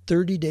yourself a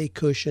 30-day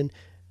cushion,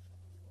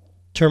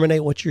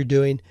 terminate what you're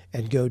doing,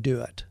 and go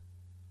do it.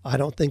 I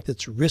don't think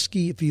that's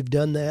risky if you've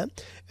done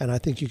that, and I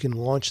think you can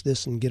launch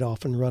this and get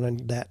off and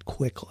running that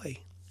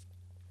quickly.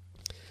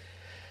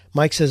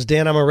 Mike says,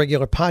 Dan, I'm a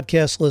regular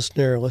podcast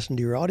listener. Listen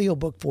to your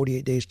audiobook,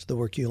 48 Days to the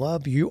Work You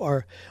Love. You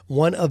are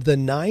one of the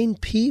 9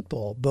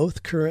 people,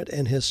 both current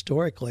and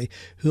historically,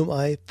 whom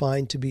I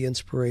find to be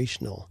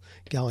inspirational.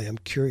 Golly, I'm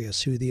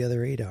curious who the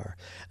other 8 are.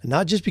 And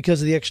not just because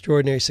of the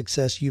extraordinary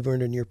success you've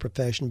earned in your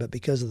profession, but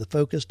because of the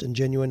focused and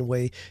genuine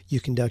way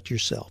you conduct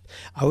yourself.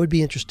 I would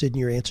be interested in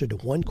your answer to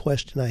one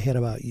question I had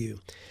about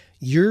you.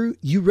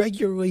 You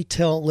regularly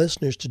tell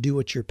listeners to do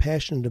what you're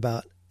passionate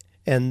about,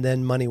 and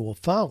then money will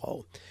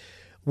follow.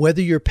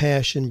 Whether your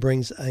passion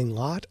brings a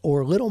lot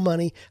or little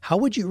money, how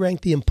would you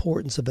rank the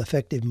importance of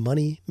effective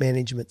money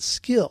management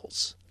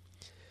skills?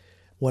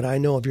 What I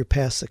know of your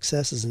past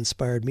success has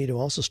inspired me to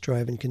also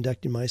strive in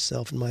conducting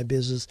myself and my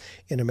business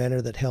in a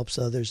manner that helps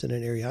others in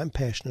an area I'm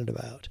passionate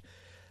about.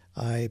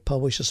 I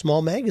publish a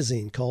small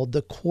magazine called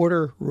The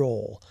Quarter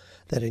Roll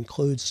that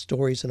includes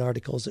stories and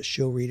articles that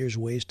show readers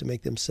ways to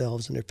make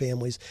themselves and their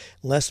families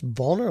less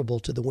vulnerable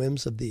to the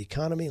whims of the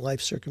economy,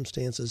 life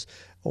circumstances,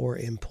 or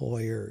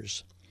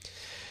employers.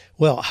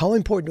 Well, how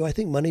important do I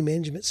think money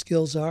management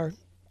skills are?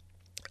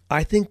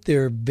 I think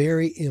they're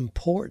very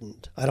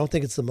important. I don't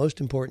think it's the most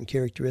important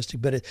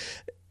characteristic, but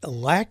a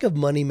lack of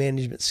money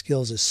management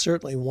skills is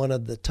certainly one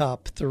of the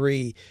top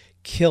 3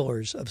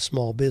 killers of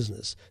small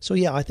business. So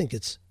yeah, I think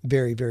it's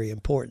very, very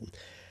important.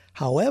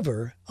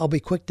 However, I'll be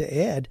quick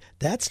to add,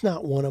 that's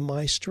not one of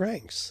my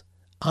strengths.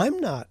 I'm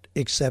not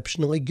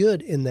exceptionally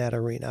good in that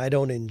arena. I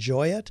don't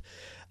enjoy it.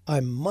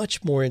 I'm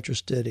much more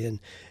interested in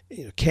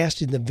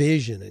casting the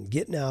vision and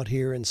getting out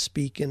here and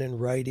speaking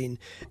and writing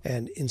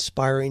and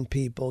inspiring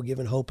people,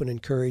 giving hope and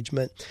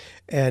encouragement.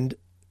 And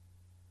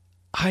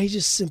I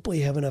just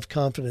simply have enough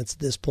confidence at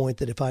this point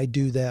that if I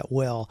do that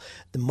well,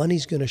 the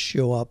money's going to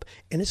show up,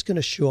 and it's going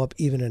to show up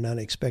even in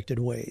unexpected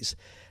ways.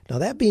 Now,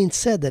 that being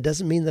said, that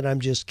doesn't mean that I'm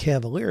just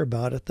cavalier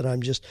about it, that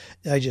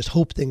I just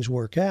hope things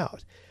work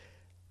out.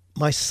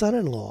 My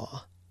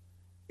son-in-law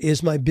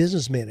is my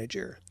business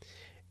manager.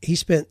 He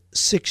spent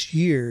 6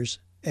 years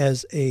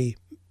as a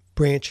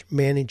branch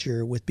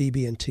manager with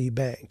BB&T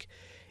Bank.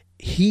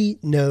 He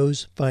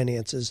knows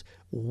finances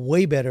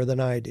way better than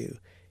I do.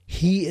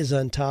 He is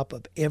on top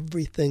of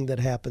everything that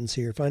happens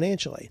here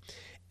financially.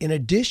 In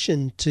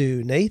addition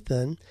to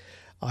Nathan,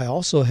 I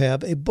also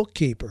have a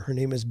bookkeeper. Her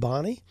name is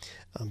Bonnie.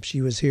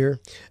 She was here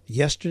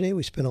yesterday.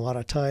 We spent a lot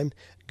of time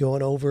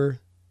going over,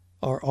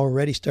 or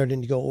already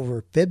starting to go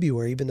over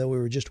February, even though we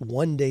were just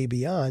one day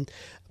beyond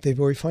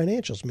February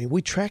financials. I mean,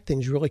 we track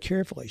things really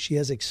carefully. She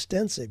has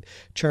extensive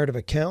chart of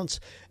accounts,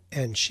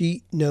 and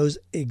she knows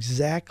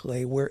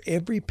exactly where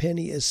every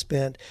penny is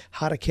spent,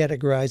 how to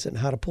categorize it, and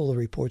how to pull the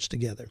reports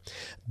together.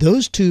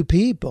 Those two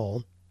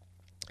people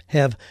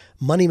have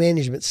money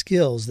management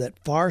skills that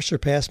far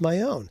surpass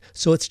my own.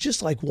 So it's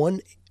just like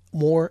one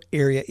more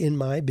area in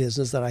my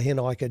business that I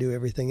handle like I do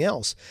everything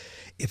else.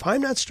 If I'm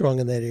not strong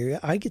in that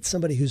area, I get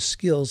somebody whose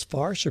skills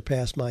far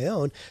surpass my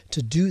own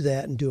to do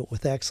that and do it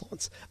with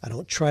excellence. I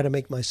don't try to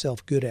make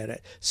myself good at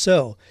it.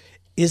 So,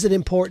 is it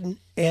important?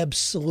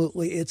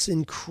 Absolutely. It's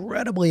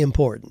incredibly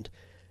important.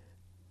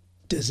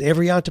 Does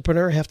every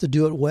entrepreneur have to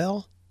do it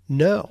well?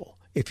 No.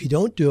 If you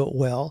don't do it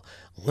well,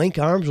 link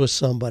arms with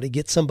somebody,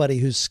 get somebody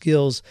whose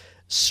skills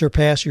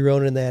surpass your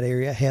own in that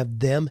area, have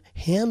them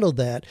handle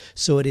that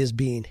so it is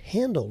being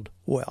handled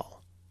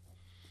well.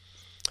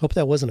 Hope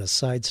that wasn't a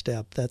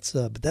sidestep.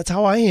 But that's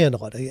how I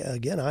handle it.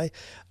 Again,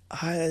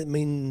 I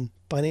mean,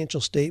 financial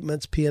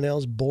statements,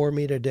 P&Ls bore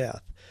me to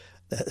death.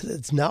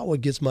 That's not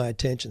what gets my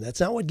attention.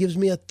 That's not what gives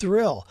me a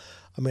thrill.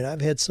 I mean,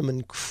 I've had some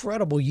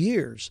incredible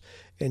years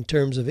in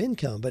terms of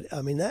income, but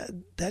I mean,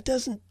 that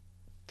doesn't,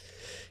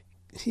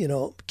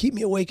 keep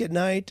me awake at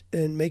night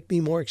and make me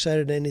more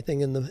excited than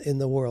anything in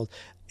the world.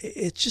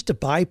 It's just a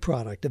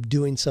byproduct of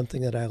doing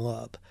something that I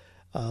love.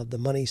 The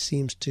money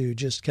seems to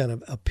just kind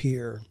of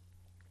appear.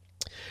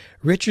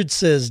 Richard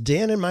says,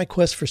 Dan, in my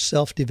quest for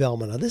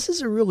self-development. Now, this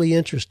is a really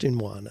interesting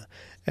one.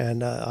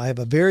 And I have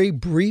a very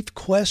brief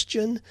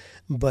question,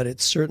 but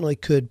it certainly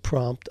could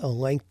prompt a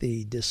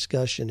lengthy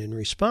discussion in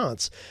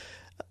response.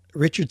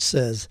 Richard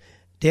says,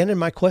 Dan, in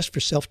my quest for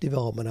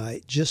self-development,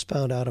 I just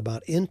found out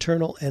about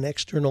internal and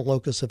external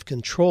locus of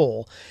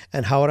control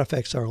and how it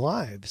affects our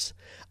lives.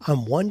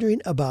 I'm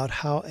wondering about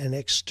how an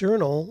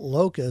external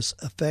locus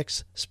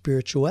affects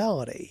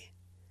spirituality.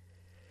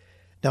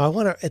 Now, I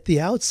want to, at the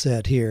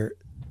outset here,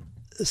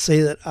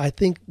 say that I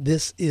think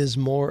this is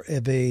more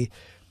of a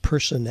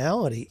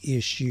personality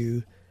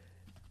issue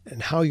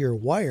and how you're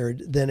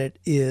wired than it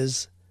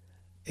is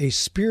a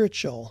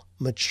spiritual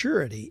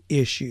maturity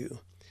issue.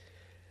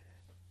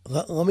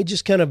 Let me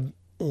just kind of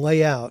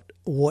lay out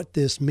what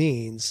this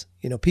means.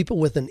 People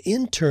with an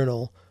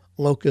internal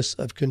locus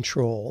of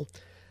control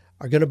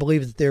are going to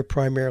believe that they're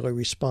primarily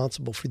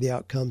responsible for the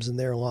outcomes in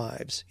their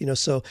lives.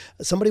 So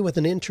somebody with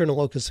an internal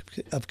locus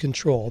of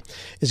control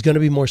is going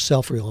to be more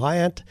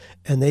self-reliant,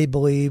 and they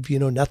believe,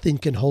 nothing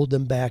can hold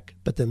them back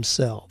but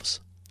themselves.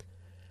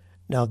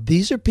 Now,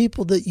 these are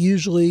people that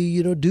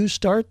usually, do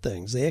start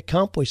things. They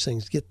accomplish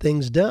things, get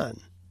things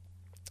done.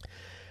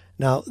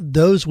 Now,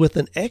 those with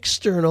an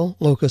external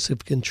locus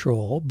of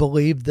control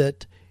believe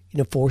that,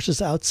 forces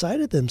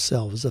outside of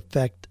themselves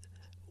affect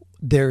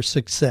their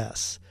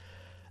success.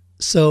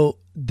 So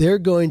they're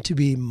going to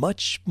be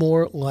much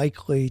more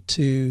likely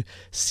to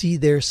see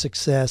their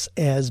success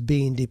as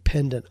being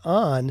dependent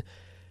on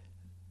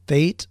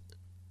fate,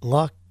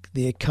 luck,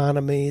 the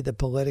economy, the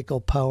political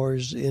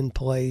powers in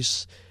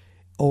place,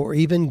 or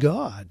even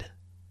God.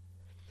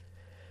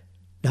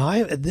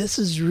 Now, this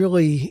is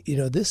really,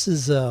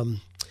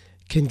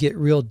 can get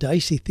real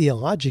dicey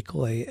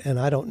theologically, and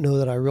I don't know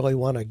that I really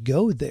want to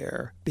go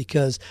there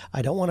because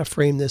I don't want to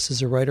frame this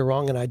as a right or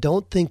wrong, and I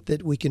don't think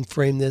that we can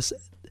frame this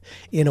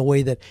in a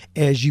way that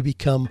as you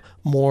become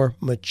more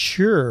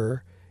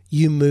mature,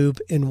 you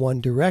move in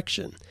one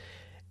direction.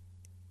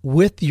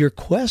 With your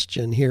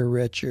question here,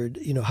 Richard,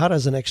 how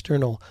does an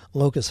external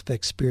locus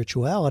affect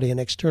spirituality? An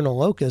external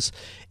locus,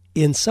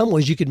 in some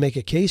ways, you could make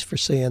a case for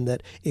saying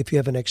that if you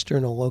have an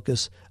external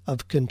locus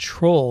of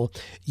control,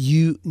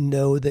 you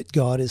know that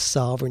God is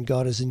sovereign,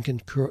 God is in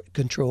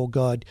control,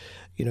 God,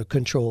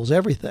 controls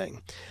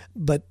everything.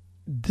 But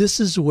this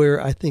is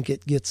where I think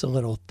it gets a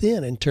little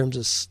thin in terms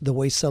of the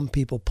way some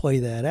people play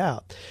that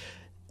out.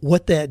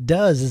 What that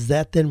does is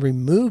that then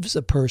removes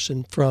a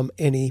person from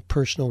any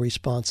personal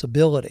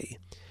responsibility.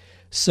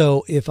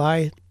 So if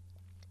I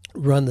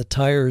run the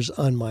tires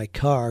on my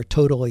car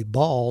totally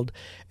bald,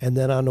 and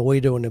then on the way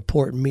to an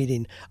important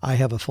meeting, I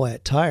have a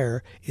flat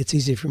tire, it's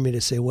easy for me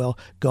to say, well,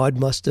 God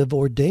must have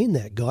ordained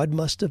that. God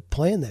must have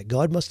planned that.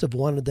 God must have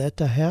wanted that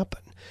to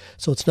happen.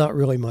 So it's not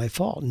really my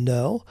fault.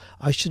 No,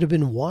 I should have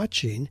been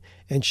watching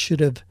and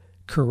should have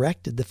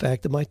corrected the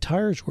fact that my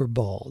tires were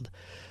bald.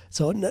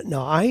 So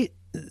now I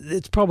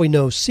it's probably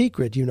no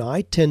secret,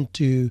 I tend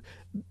to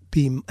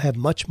have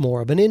much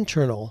more of an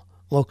internal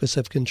locus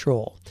of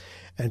control.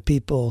 And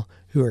people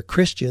who are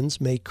Christians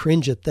may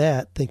cringe at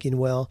that, thinking,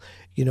 well,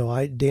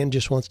 Dan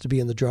just wants to be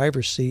in the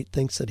driver's seat,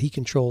 thinks that he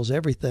controls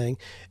everything,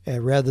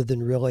 rather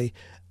than really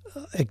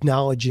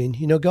acknowledging,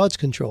 God's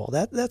control.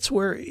 That's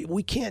where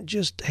we can't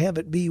just have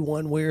it be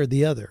one way or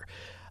the other.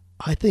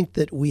 I think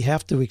that we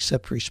have to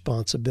accept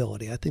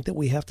responsibility. I think that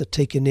we have to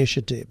take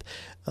initiative.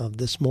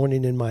 This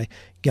morning in my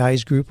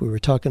guys group, we were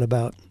talking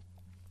about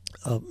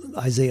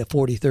Isaiah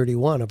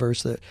 40:31, a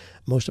verse that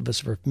most of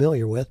us are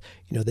familiar with.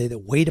 They that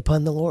wait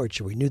upon the Lord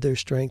shall renew their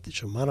strength. They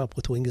shall mount up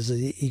with wings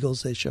as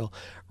eagles. They shall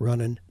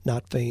run and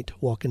not faint,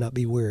 walk and not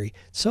be weary,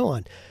 so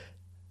on.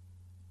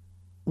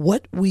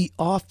 What we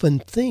often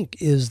think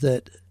is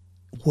that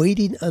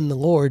waiting on the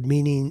Lord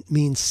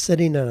means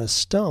sitting on a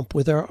stump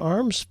with our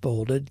arms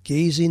folded,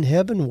 gazing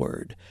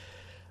heavenward.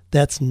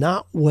 That's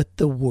not what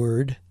the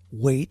word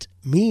wait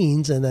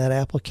means in that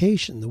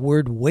application. The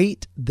word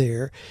wait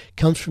there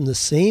comes from the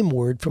same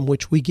word from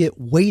which we get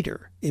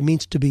waiter. It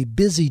means to be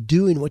busy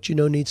doing what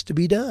needs to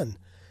be done.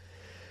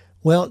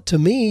 Well, to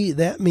me,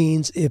 that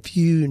means if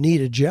you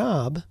need a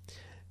job,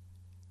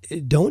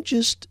 don't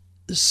just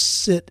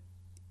sit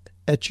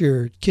at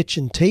your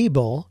kitchen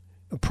table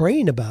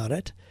praying about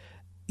it.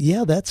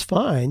 Yeah, that's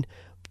fine.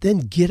 Then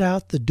get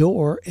out the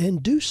door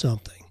and do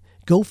something.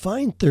 Go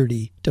find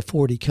 30 to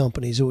 40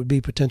 companies that would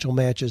be potential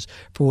matches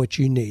for what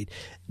you need.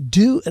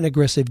 Do an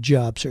aggressive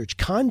job search.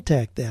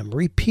 Contact them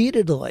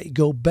repeatedly.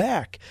 Go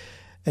back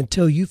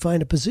until you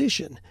find a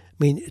position.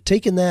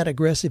 Taking that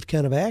aggressive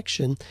kind of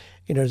action,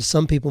 to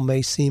some people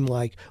may seem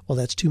like, well,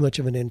 that's too much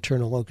of an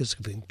internal locus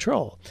of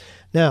control.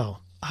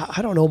 Now,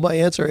 I don't know if my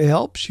answer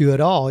helps you at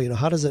all.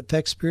 How does it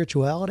affect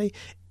spirituality?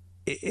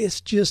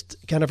 It's just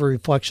kind of a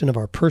reflection of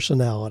our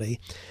personality.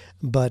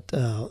 But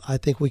I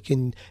think we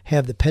can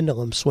have the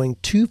pendulum swing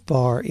too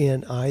far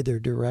in either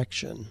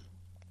direction.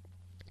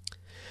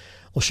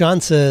 Well,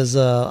 Sean says,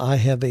 I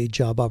have a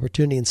job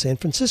opportunity in San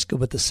Francisco,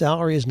 but the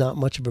salary is not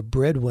much of a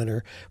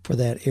breadwinner for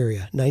that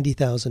area,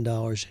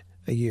 $90,000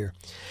 a year.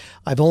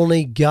 I've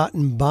only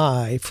gotten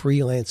by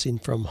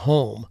freelancing from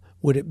home.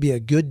 Would it be a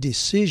good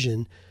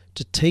decision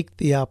to take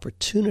the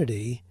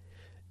opportunity,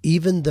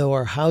 even though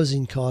our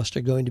housing costs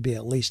are going to be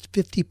at least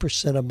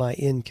 50% of my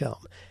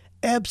income?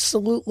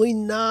 Absolutely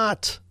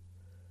not.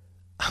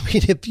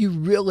 If you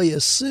really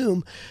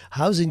assume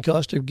housing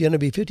costs are going to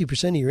be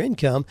 50% of your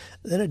income,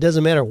 then it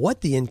doesn't matter what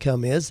the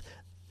income is.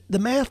 The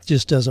math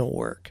just doesn't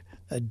work.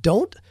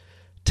 Don't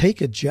take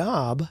a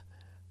job.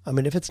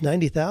 If it's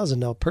 $90,000,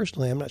 now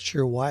personally, I'm not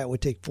sure why it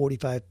would take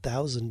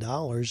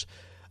 $45,000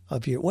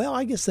 of your. Well,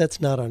 I guess that's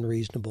not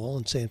unreasonable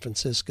in San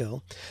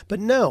Francisco, but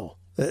no,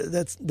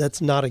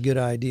 that's not a good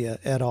idea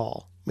at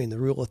all. The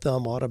rule of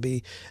thumb ought to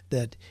be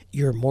that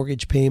your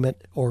mortgage payment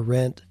or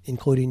rent,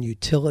 including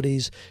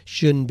utilities,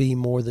 shouldn't be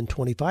more than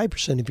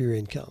 25% of your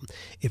income.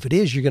 If it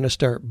is, you're going to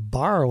start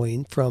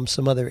borrowing from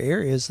some other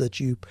areas that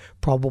you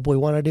probably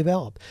want to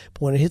develop.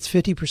 But when it hits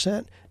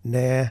 50%,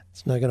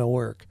 it's not going to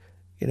work.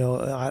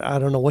 I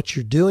don't know what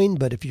you're doing,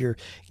 but if you're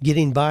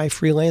getting by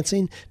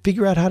freelancing,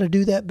 figure out how to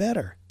do that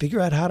better. Figure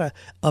out how to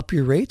up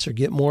your rates or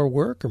get more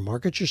work or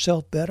market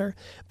yourself better,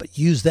 but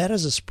use that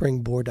as a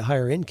springboard to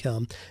higher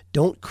income.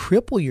 Don't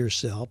cripple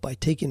yourself by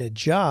taking a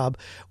job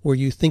where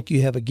you think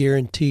you have a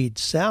guaranteed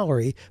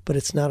salary, but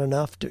it's not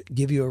enough to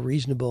give you a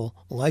reasonable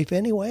life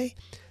anyway.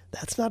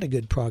 That's not a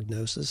good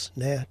prognosis.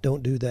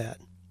 Don't do that.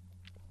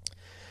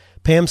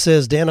 Pam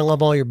says, Dan, I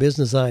love all your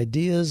business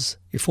ideas,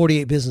 your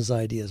 48 business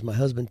ideas. My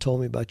husband told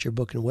me about your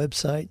book and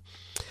website.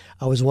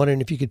 I was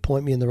wondering if you could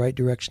point me in the right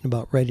direction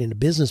about writing a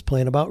business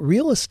plan about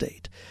real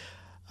estate.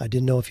 I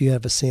didn't know if you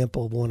have a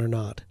sample of one or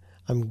not.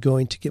 I'm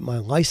going to get my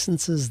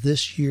licenses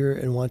this year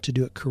and want to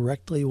do it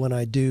correctly when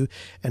I do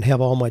and have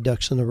all my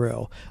ducks in a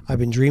row. I've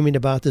been dreaming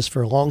about this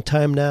for a long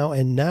time now,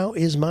 and now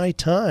is my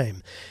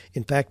time.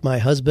 In fact, my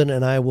husband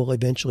and I will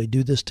eventually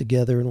do this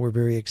together, and we're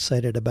very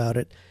excited about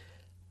it.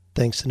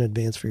 Thanks in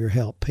advance for your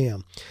help,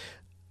 Pam.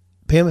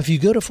 Pam, if you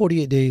go to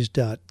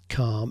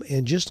 48days.com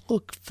and just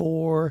look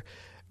for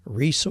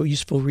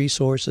useful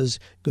resources,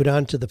 go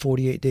down to the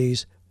 48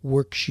 Days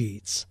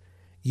worksheets.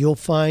 You'll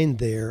find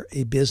there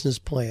a business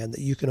plan that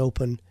you can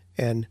open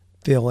and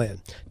fill in.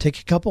 Take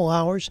a couple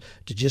hours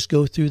to just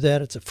go through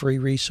that. It's a free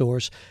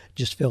resource.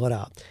 Just fill it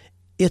out.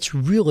 It's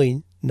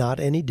really not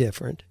any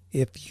different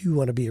if you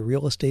want to be a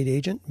real estate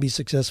agent, be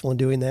successful in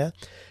doing that,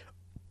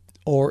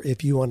 or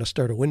if you want to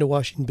start a window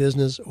washing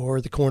business or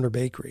the corner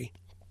bakery.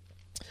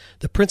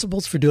 The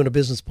principles for doing a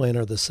business plan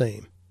are the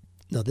same.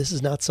 Now, this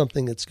is not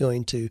something that's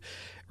going to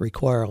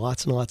require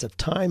lots and lots of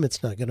time.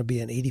 It's not going to be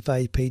an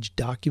 85-page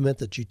document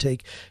that you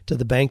take to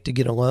the bank to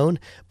get a loan,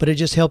 but it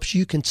just helps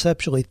you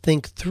conceptually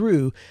think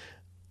through,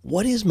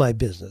 what is my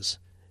business?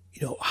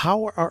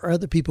 How are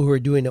other people who are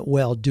doing it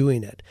well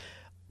doing it?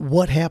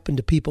 What happened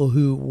to people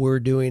who were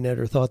doing it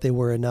or thought they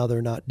were and now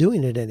they're not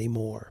doing it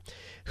anymore?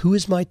 Who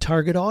is my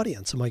target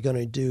audience? Am I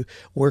going to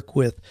work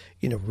with,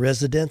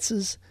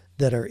 residences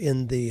that are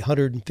in the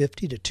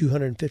 $150,000 to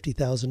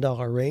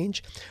 $250,000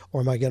 range,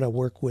 or am I going to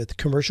work with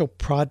commercial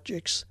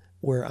projects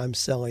where I'm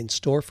selling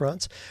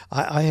storefronts?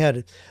 I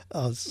had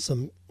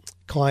some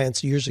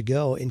clients years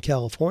ago in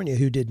California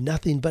who did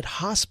nothing but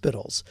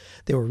hospitals.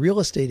 They were real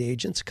estate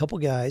agents, a couple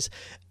guys.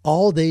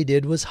 All they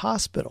did was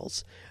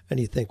hospitals. And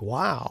you think,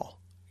 wow,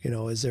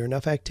 is there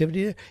enough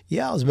activity there?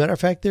 Yeah, as a matter of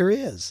fact, there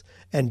is.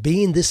 And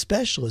being this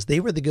specialist, they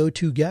were the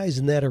go-to guys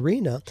in that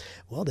arena.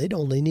 Well, they'd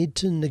only need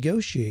to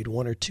negotiate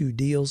 1 or 2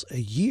 deals a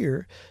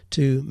year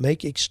to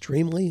make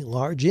extremely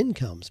large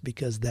incomes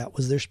because that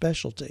was their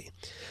specialty.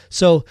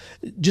 So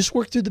just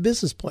work through the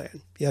business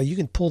plan. You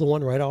can pull the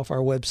one right off our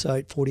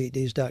website,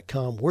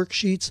 48days.com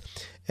worksheets,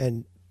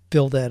 and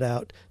fill that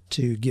out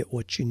to get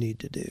what you need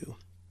to do.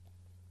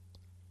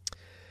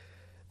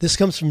 This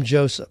comes from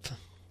Joseph,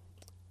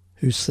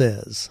 who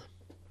says,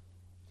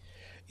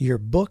 "Your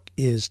book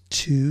is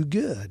too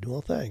good."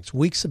 Well, thanks.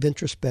 Weeks of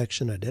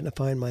introspection,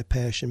 identifying my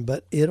passion,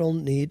 but I'll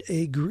need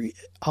a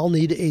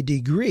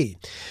degree.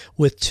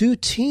 With 2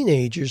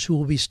 teenagers who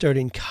will be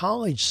starting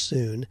college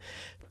soon,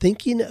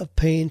 thinking of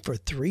paying for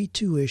 3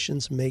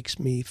 tuitions makes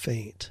me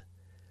faint.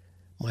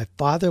 My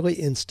fatherly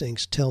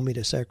instincts tell me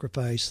to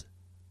sacrifice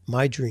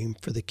my dream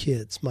for the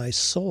kids. My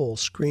soul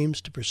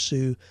screams to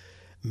pursue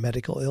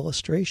medical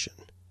illustration.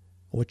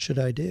 What should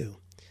I do?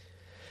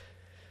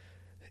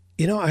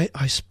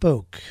 I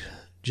spoke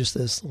just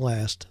this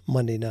last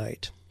Monday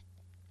night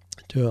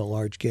to a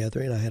large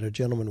gathering. I had a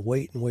gentleman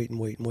wait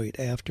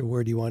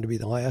afterward. He wanted to be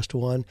the last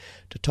one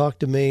to talk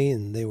to me,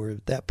 and they were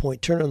at that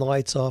point turning the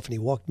lights off, and he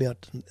walked me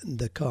out to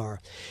the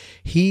car.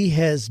 He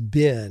has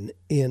been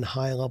in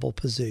high-level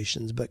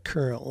positions, but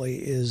currently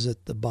is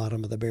at the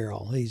bottom of the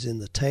barrel. He's in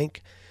the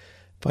tank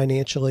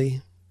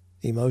financially,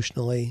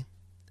 emotionally,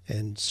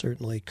 and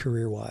certainly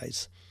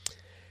career-wise.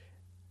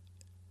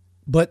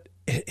 But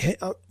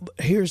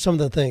here's some of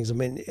the things. I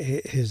mean,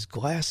 his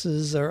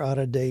glasses are out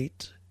of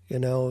date.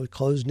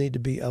 Clothes need to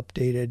be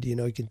updated.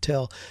 You can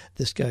tell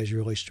this guy's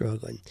really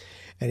struggling.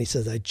 And he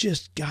says, I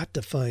just got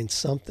to find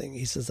something.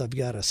 He says, I've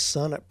got a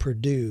son at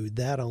Purdue.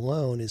 That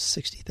alone is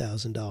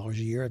 $60,000 a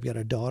year. I've got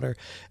a daughter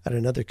at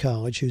another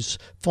college who's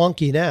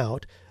flunking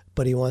out,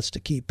 but he wants to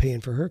keep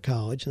paying for her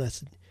college. And I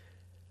said,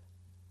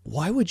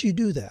 why would you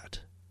do that?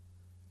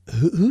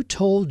 Who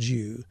told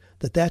you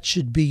that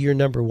should be your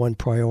number one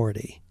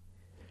priority?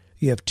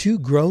 You have 2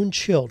 grown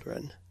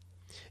children.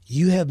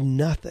 You have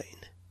nothing.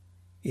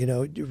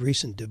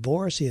 Recent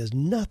divorce, he has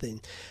nothing.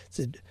 I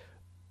said,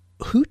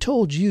 who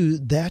told you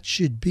that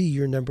should be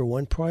your number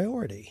one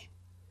priority?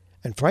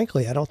 And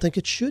frankly, I don't think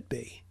it should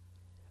be.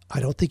 I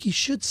don't think he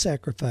should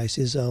sacrifice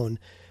his own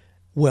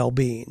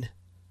well-being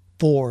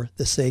for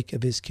the sake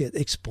of his kid.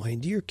 Explain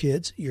to your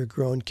kids, your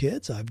grown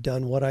kids, I've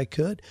done what I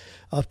could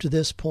up to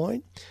this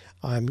point.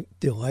 I'm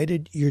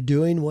delighted you're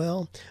doing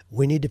well.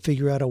 We need to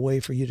figure out a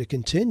way for you to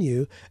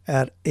continue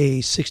at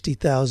a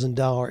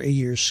 $60,000 a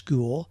year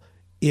school,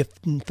 if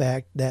in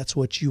fact that's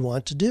what you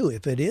want to do.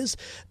 If it is,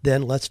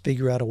 then let's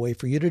figure out a way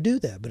for you to do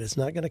that. But it's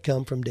not going to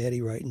come from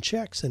daddy writing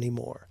checks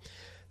anymore.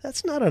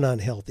 That's not an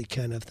unhealthy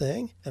kind of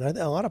thing. And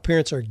a lot of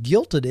parents are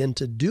guilted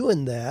into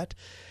doing that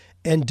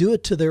and do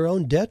it to their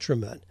own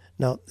detriment.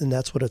 Now, and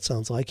that's what it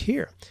sounds like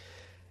here.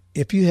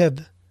 If you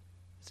have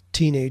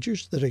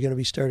teenagers that are going to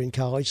be starting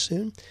college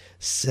soon,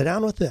 sit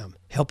down with them.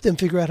 Help them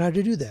figure out how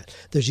to do that.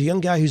 There's a young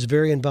guy who's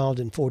very involved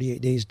in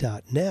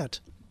 48days.net.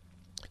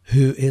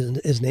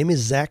 His name is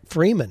Zach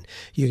Freeman.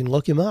 You can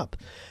look him up.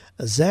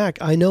 Zach,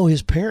 I know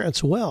his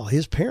parents well.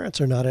 His parents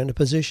are not in a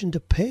position to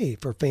pay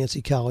for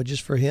fancy colleges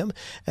for him,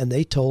 and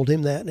they told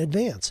him that in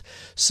advance.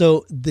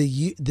 So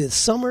the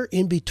summer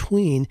in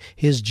between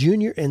his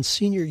junior and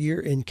senior year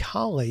in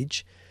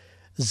college,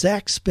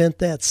 Zach spent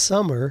that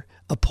summer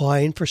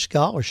applying for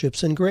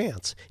scholarships and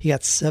grants. He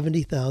got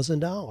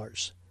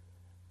 $70,000.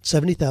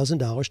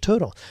 $70,000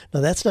 total. Now,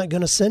 that's not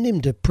going to send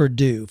him to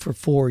Purdue for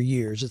 4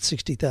 years at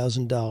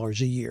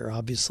 $60,000 a year,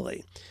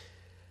 obviously.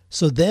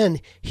 So then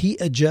he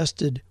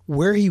adjusted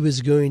where he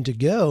was going to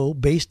go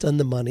based on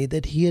the money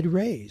that he had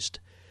raised.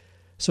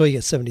 So he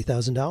got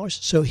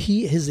 $70,000. So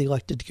he has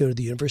elected to go to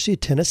the University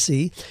of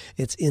Tennessee.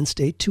 It's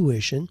in-state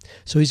tuition.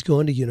 So he's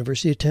going to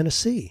University of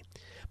Tennessee.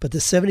 But the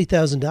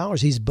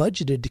 $70,000 he's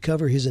budgeted to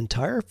cover his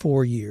entire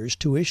 4 years,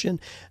 tuition,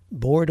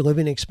 board,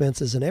 living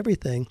expenses, and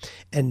everything.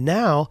 And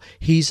now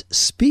he's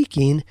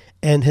speaking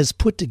and has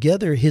put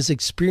together his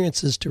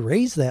experiences to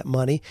raise that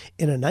money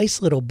in a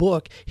nice little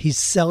book. He's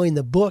selling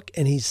the book,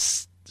 and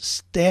he's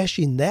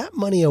stashing that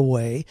money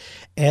away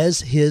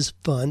as his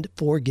fund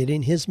for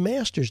getting his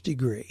master's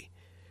degree.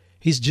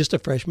 He's just a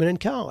freshman in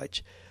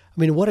college. I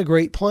mean, what a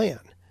great plan.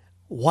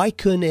 Why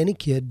couldn't any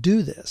kid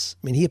do this?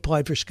 I mean, he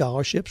applied for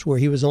scholarships where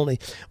he was only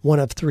one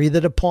of 3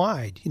 that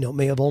applied. It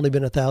may have only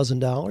been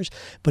 $1,000,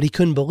 but he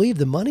couldn't believe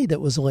the money that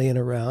was laying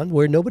around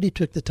where nobody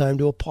took the time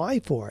to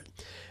apply for it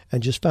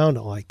and just found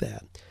it like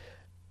that.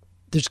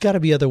 There's got to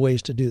be other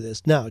ways to do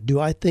this. Now, do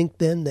I think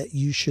then that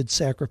you should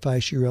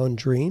sacrifice your own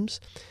dreams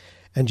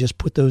and just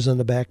put those on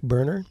the back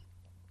burner?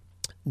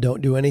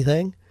 Don't do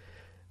anything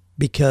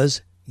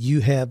because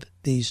you have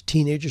these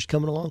teenagers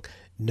coming along?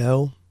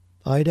 No,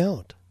 I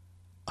don't.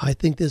 I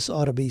think this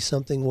ought to be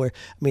something where,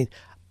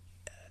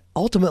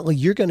 ultimately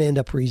you're going to end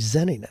up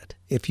resenting it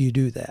if you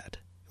do that.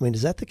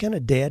 Is that the kind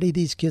of daddy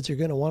these kids are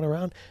going to want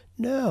around?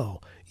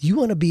 No. You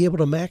want to be able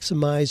to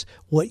maximize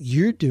what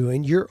you're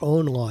doing, your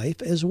own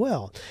life as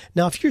well.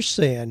 Now, if you're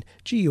saying,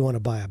 gee, you want to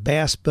buy a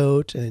bass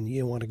boat and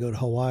you want to go to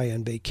Hawaii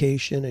on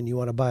vacation and you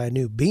want to buy a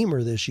new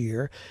Beamer this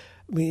year,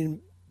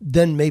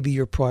 then maybe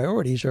your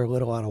priorities are a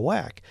little out of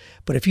whack.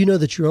 But if you know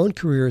that your own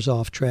career is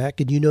off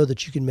track and you know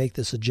that you can make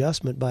this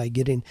adjustment by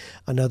getting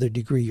another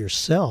degree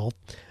yourself,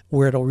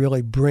 where it'll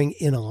really bring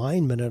in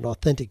alignment an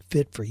authentic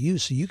fit for you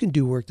so you can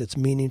do work that's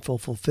meaningful,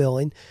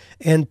 fulfilling,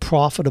 and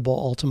profitable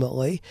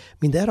ultimately,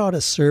 that ought to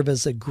serve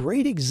as a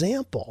great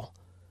example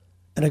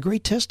and a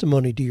great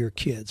testimony to your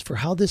kids for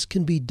how this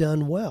can be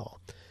done well.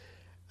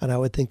 And I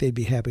would think they'd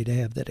be happy to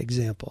have that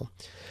example.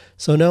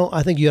 So no,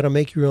 I think you ought to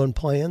make your own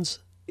plans.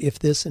 If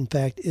this, in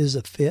fact, is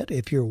a fit,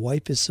 if your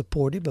wife is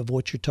supportive of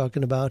what you're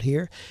talking about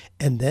here,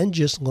 and then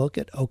just look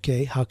at,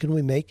 okay, how can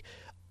we make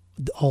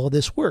all of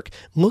this work?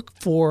 Look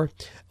for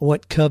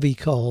what Covey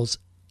calls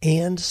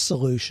and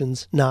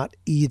solutions, not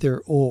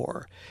either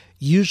or.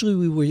 Usually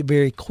we would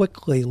very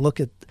quickly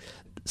look at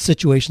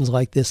situations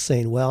like this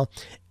saying, well,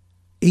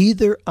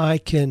 either I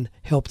can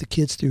help the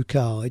kids through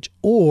college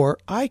or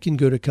I can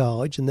go to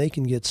college and they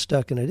can get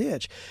stuck in a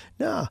ditch.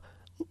 No,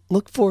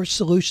 look for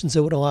solutions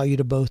that would allow you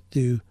to both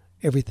do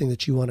everything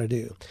that you want to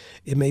do.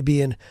 It may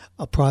be in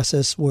a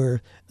process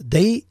where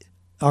they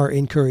are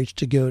encouraged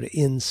to go to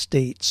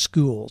in-state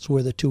schools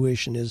where the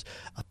tuition is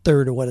a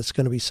third of what it's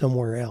going to be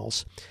somewhere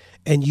else.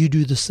 And you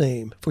do the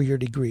same for your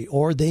degree.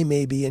 Or they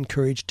may be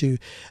encouraged to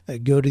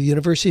go to the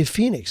University of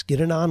Phoenix,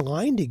 get an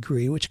online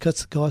degree, which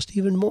cuts the cost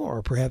even more.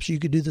 Or perhaps you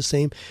could do the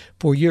same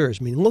for yours.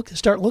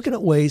 Start looking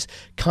at ways,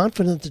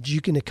 confident that you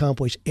can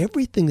accomplish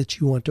everything that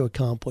you want to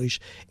accomplish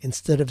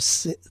instead of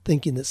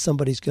thinking that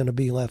somebody's going to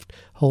be left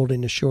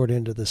holding the short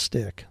end of the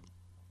stick.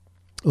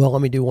 Well,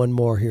 let me do one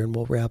more here and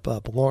we'll wrap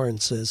up. Lauren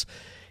says,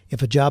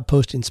 if a job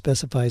posting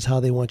specifies how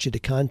they want you to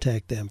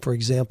contact them, for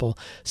example,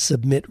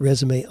 submit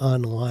resume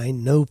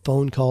online, no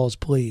phone calls,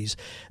 please,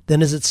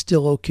 then is it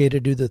still okay to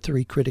do the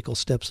 3 critical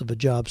steps of a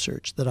job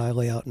search that I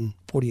lay out in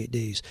 48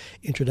 days?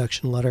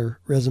 Introduction letter,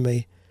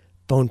 resume,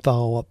 phone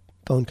follow-up,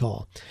 phone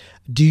call.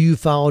 Do you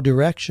follow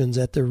directions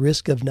at the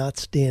risk of not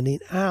standing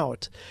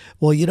out?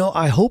 Well,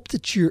 I hope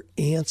that your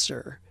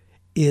answer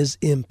is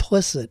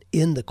implicit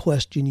in the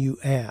question you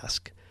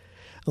ask.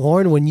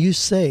 Lauren, when you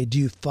say, do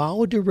you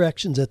follow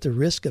directions at the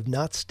risk of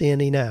not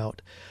standing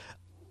out,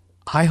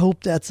 I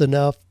hope that's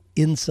enough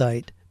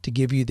insight to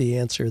give you the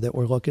answer that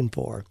we're looking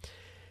for.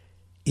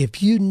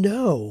 If you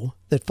know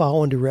that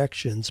following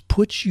directions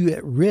puts you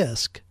at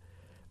risk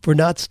for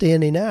not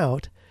standing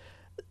out,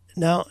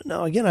 now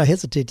again, I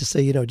hesitate to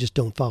say, just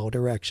don't follow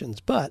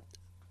directions. But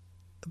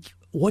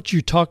what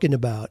you're talking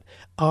about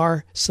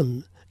are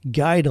some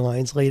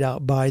guidelines laid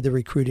out by the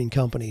recruiting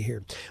company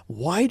here.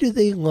 Why do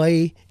they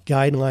lay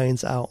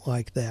guidelines out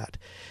like that?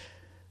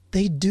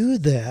 They do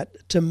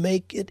that to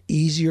make it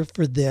easier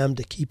for them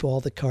to keep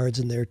all the cards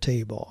in their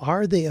table.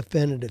 Are they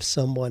offended if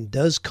someone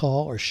does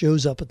call or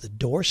shows up at the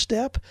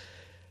doorstep?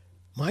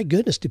 My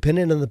goodness,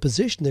 depending on the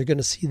position, they're going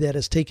to see that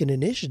as taking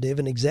initiative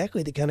and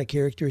exactly the kind of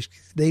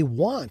characteristics they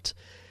want.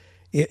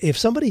 If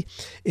somebody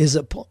is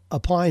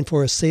applying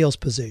for a sales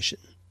position,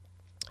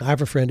 I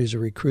have a friend who's a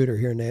recruiter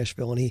here in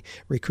Nashville, and he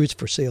recruits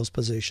for sales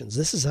positions.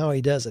 This is how he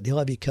does it. He'll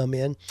have you come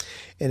in,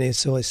 and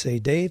so I say,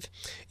 Dave,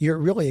 you're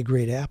really a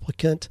great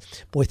applicant.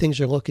 Boy, things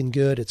are looking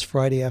good. It's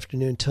Friday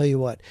afternoon. Tell you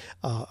what,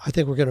 I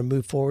think we're going to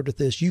move forward with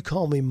this. You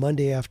call me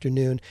Monday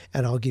afternoon,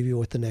 and I'll give you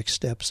what the next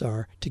steps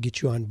are to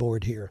get you on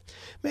board here.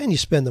 Man, you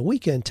spend the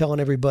weekend telling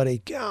everybody,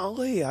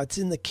 golly, it's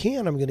in the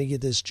can. I'm going to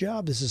get this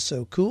job. This is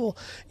so cool.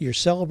 You're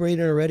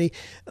celebrating already.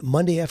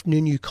 Monday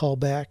afternoon, you call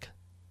back.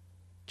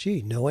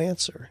 Gee, no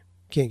answer.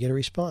 Can't get a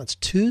response.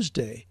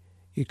 Tuesday,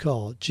 you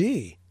call.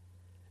 Gee,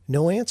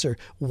 no answer.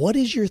 What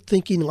is your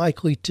thinking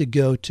likely to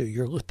go to?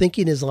 Your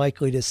thinking is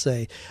likely to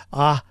say,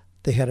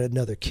 they had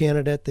another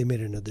candidate. They made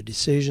another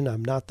decision.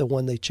 I'm not the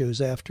one they chose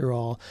after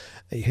all.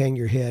 You hang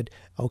your head.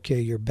 Okay,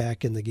 you're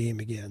back in the game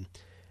again.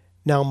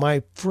 Now,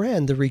 my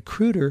friend, the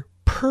recruiter,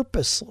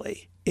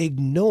 purposely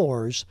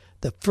ignores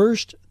the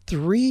first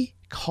 3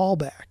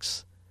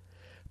 callbacks.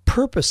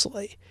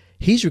 Purposely.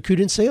 He's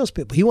recruiting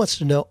salespeople. He wants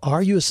to know,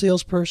 are you a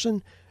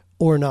salesperson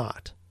or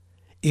not?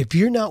 If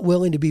you're not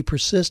willing to be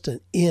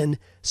persistent in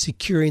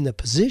securing the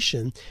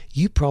position,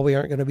 you probably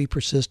aren't going to be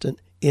persistent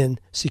in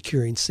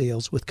securing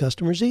sales with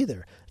customers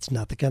either. It's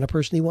not the kind of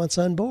person he wants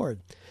on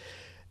board.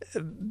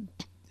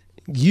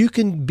 You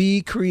can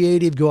be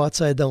creative, go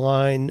outside the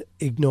line,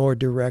 ignore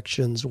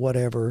directions,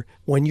 whatever,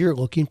 when you're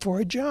looking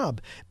for a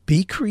job.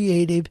 Be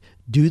creative,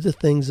 do the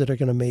things that are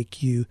going to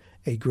make you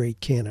a great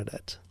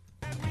candidate.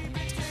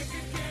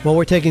 Well,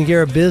 we're taking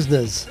care of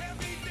business.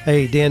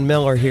 Hey, Dan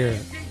Miller here.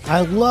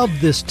 I love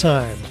this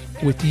time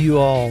with you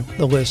all,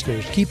 the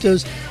listeners. Keep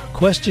those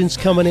questions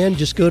coming in.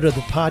 Just go to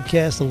the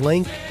podcast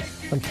link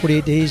on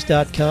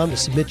 48days.com to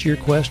submit your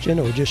question,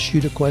 or just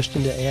shoot a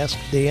question to Ask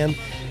Dan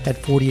at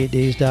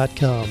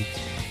 48days.com.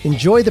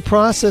 Enjoy the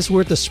process.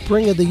 We're at the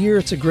spring of the year.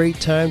 It's a great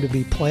time to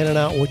be planning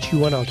out what you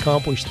want to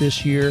accomplish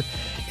this year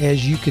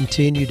as you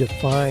continue to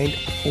find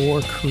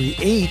or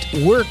create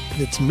work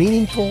that's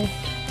meaningful,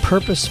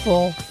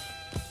 purposeful,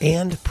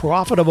 and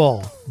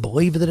profitable.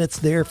 Believe that it's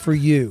there for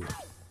you.